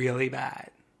really bad.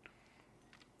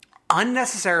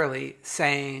 Unnecessarily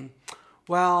saying,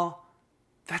 well,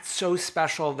 that's so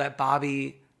special that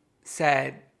Bobby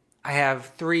said, I have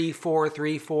 3, 4,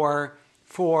 3, 4,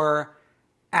 4.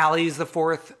 Allie's the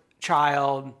fourth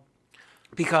child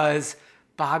because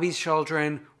Bobby's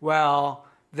children, well,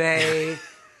 they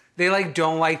like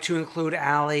don't like to include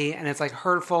Allie, and it's like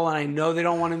hurtful, and I know they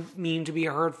don't want to mean to be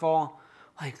hurtful.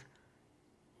 Like,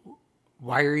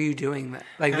 why are you doing that?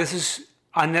 Like, this is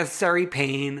unnecessary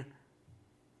pain.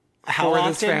 How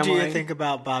often do you think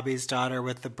about Bobby's daughter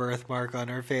with the birthmark on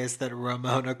her face that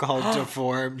Ramona called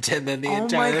deformed, and then the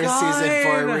entire season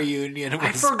 4 reunion was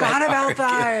I forgot about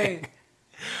that.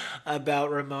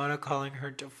 About Ramona calling her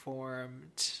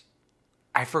deformed.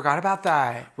 I forgot about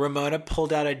that. Ramona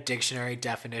pulled out a dictionary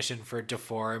definition for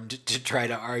deformed to try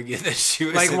to argue that she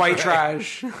was like white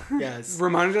trash. Yes.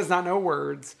 Ramona does not know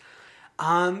words.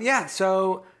 Yeah,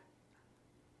 so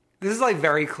this is like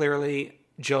very clearly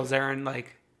Jill Zarin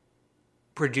like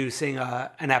producing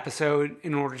an episode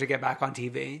in order to get back on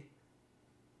TV.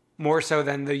 More so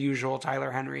than the usual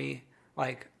Tyler Henry,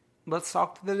 like, let's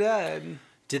talk to the dead.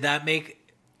 Did that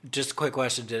make, just a quick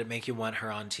question, did it make you want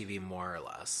her on TV more or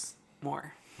less?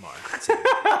 More. Same.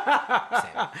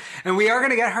 And we are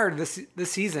going to get her this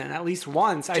season at least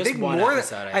once. Just I think one more.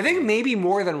 Episode, I think maybe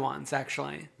more than once,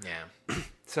 actually. Yeah.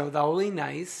 So that'll be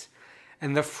nice.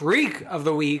 And the freak of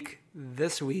the week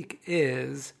this week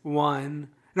is one.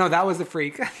 No, that was the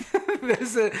freak.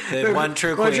 The one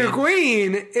true queen. One true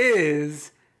queen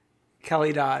is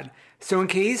Kelly Dodd. So in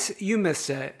case you missed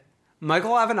it,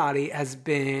 Michael Avenatti has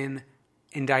been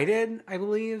indicted, I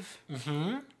believe.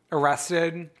 Mm-hmm.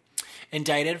 Arrested.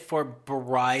 Indicted for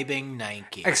bribing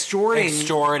Nike.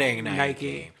 Extorting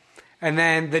Nike. And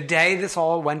then the day this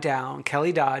all went down,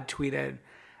 Kelly Dodd tweeted,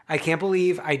 I can't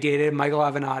believe I dated Michael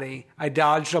Avenatti. I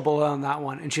dodged a bullet on that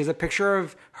one. And she has a picture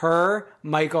of her,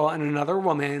 Michael, and another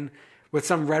woman with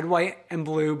some red, white, and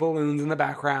blue balloons in the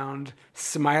background,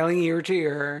 smiling ear to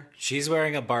ear. She's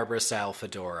wearing a Barbara-style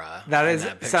fedora. That is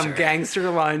some gangster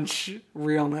lunch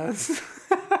realness.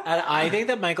 And I think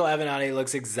that Michael Avenatti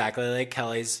looks exactly like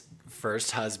Kelly's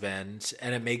first husband,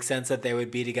 and it makes sense that they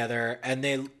would be together, and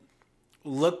they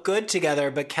look good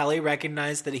together, but Kelly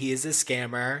recognized that he is a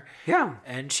scammer. Yeah.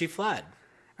 And she fled.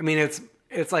 I mean,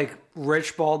 it's like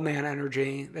rich, bald man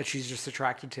energy that she's just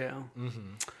attracted to.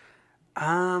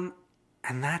 Mm-hmm.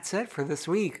 And that's it for this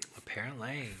week.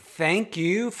 Apparently. Thank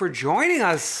you for joining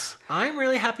us. I'm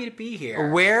really happy to be here.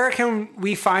 Where can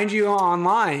we find you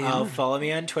online? Follow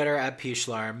me on Twitter at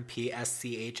Peachlarm,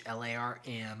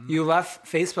 PSCHLARM. You left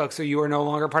Facebook, so you are no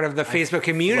longer part of the Facebook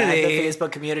community. The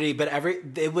Facebook community, but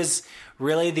it was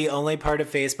really the only part of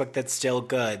Facebook that's still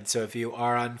good. So if you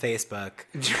are on Facebook,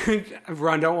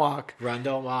 Run, Don't Walk. Run,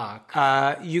 Don't Walk.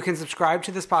 You can subscribe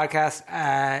to this podcast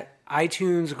at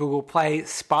iTunes, Google Play,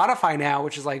 Spotify now,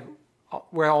 which is like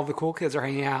where all the cool kids are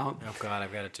hanging out. Oh God,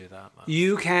 I've got to do that.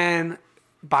 You can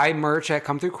buy merch at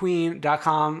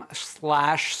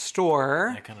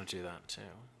comethroughqueen.com/store. I kind of do that too.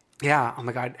 Yeah. Oh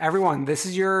my God. Everyone, this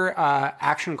is your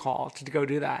action call to go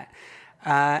do that.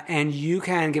 And you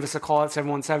can give us a call at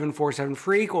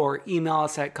 717-47-FREAK or email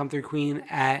us at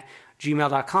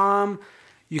comethroughqueen@gmail.com.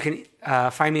 You can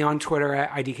find me on Twitter at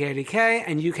IDKIDK,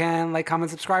 and you can like,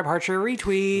 comment, subscribe, heart, share,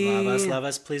 retweet. Love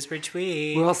us, please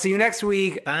retweet. We'll see you next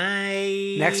week.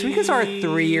 Bye. Next week is our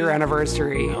 3-year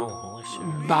anniversary. Oh, holy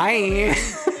shit. Bye.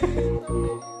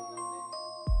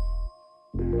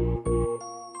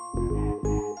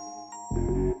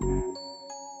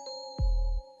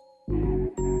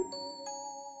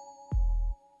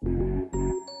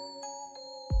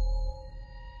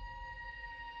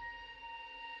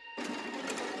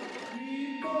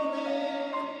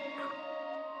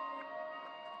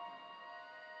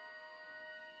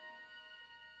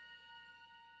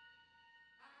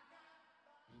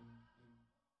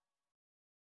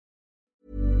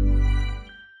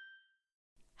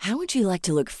 How would you like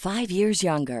to look 5 years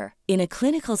younger? In a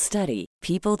clinical study,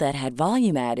 people that had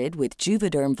volume added with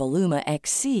Juvederm Voluma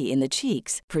XC in the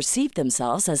cheeks perceived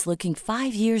themselves as looking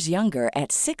 5 years younger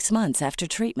at 6 months after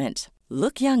treatment.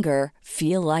 Look younger,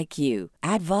 feel like you.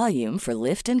 Add volume for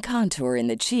lift and contour in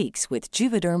the cheeks with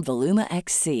Juvederm Voluma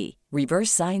XC. Reverse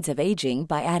signs of aging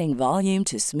by adding volume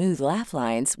to smooth laugh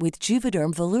lines with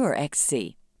Juvederm Volure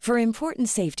XC. For important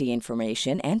safety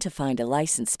information and to find a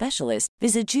licensed specialist,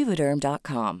 visit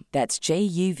Juvederm.com. That's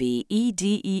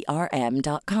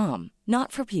JUVEDERM.com.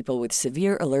 Not for people with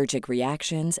severe allergic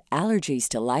reactions, allergies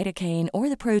to lidocaine, or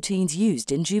the proteins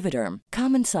used in Juvederm.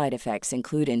 Common side effects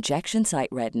include injection site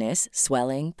redness,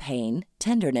 swelling, pain,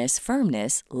 tenderness,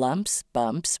 firmness, lumps,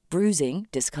 bumps, bruising,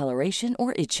 discoloration,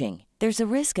 or itching. There's a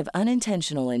risk of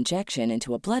unintentional injection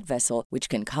into a blood vessel, which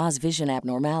can cause vision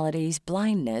abnormalities,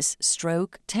 blindness,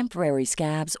 stroke, temporary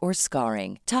scabs, or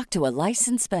scarring. Talk to a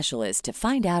licensed specialist to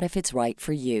find out if it's right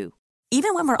for you.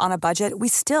 Even when we're on a budget, we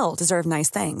still deserve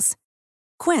nice things.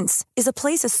 Quince is a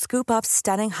place to scoop up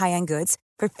stunning high-end goods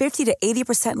for 50 to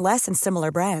 80% less than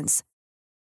similar brands.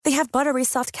 They have buttery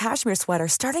soft cashmere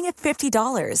sweaters starting at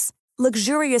 $50,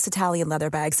 luxurious Italian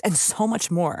leather bags, and so much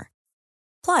more.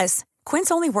 Plus,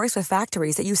 Quince only works with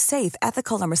factories that use safe,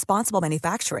 ethical, and responsible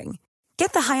manufacturing.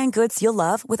 Get the high-end goods you'll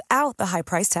love without the high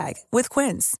price tag with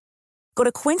Quince. Go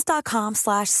to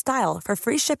quince.com/style for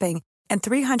free shipping and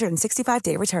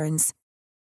 365-day returns.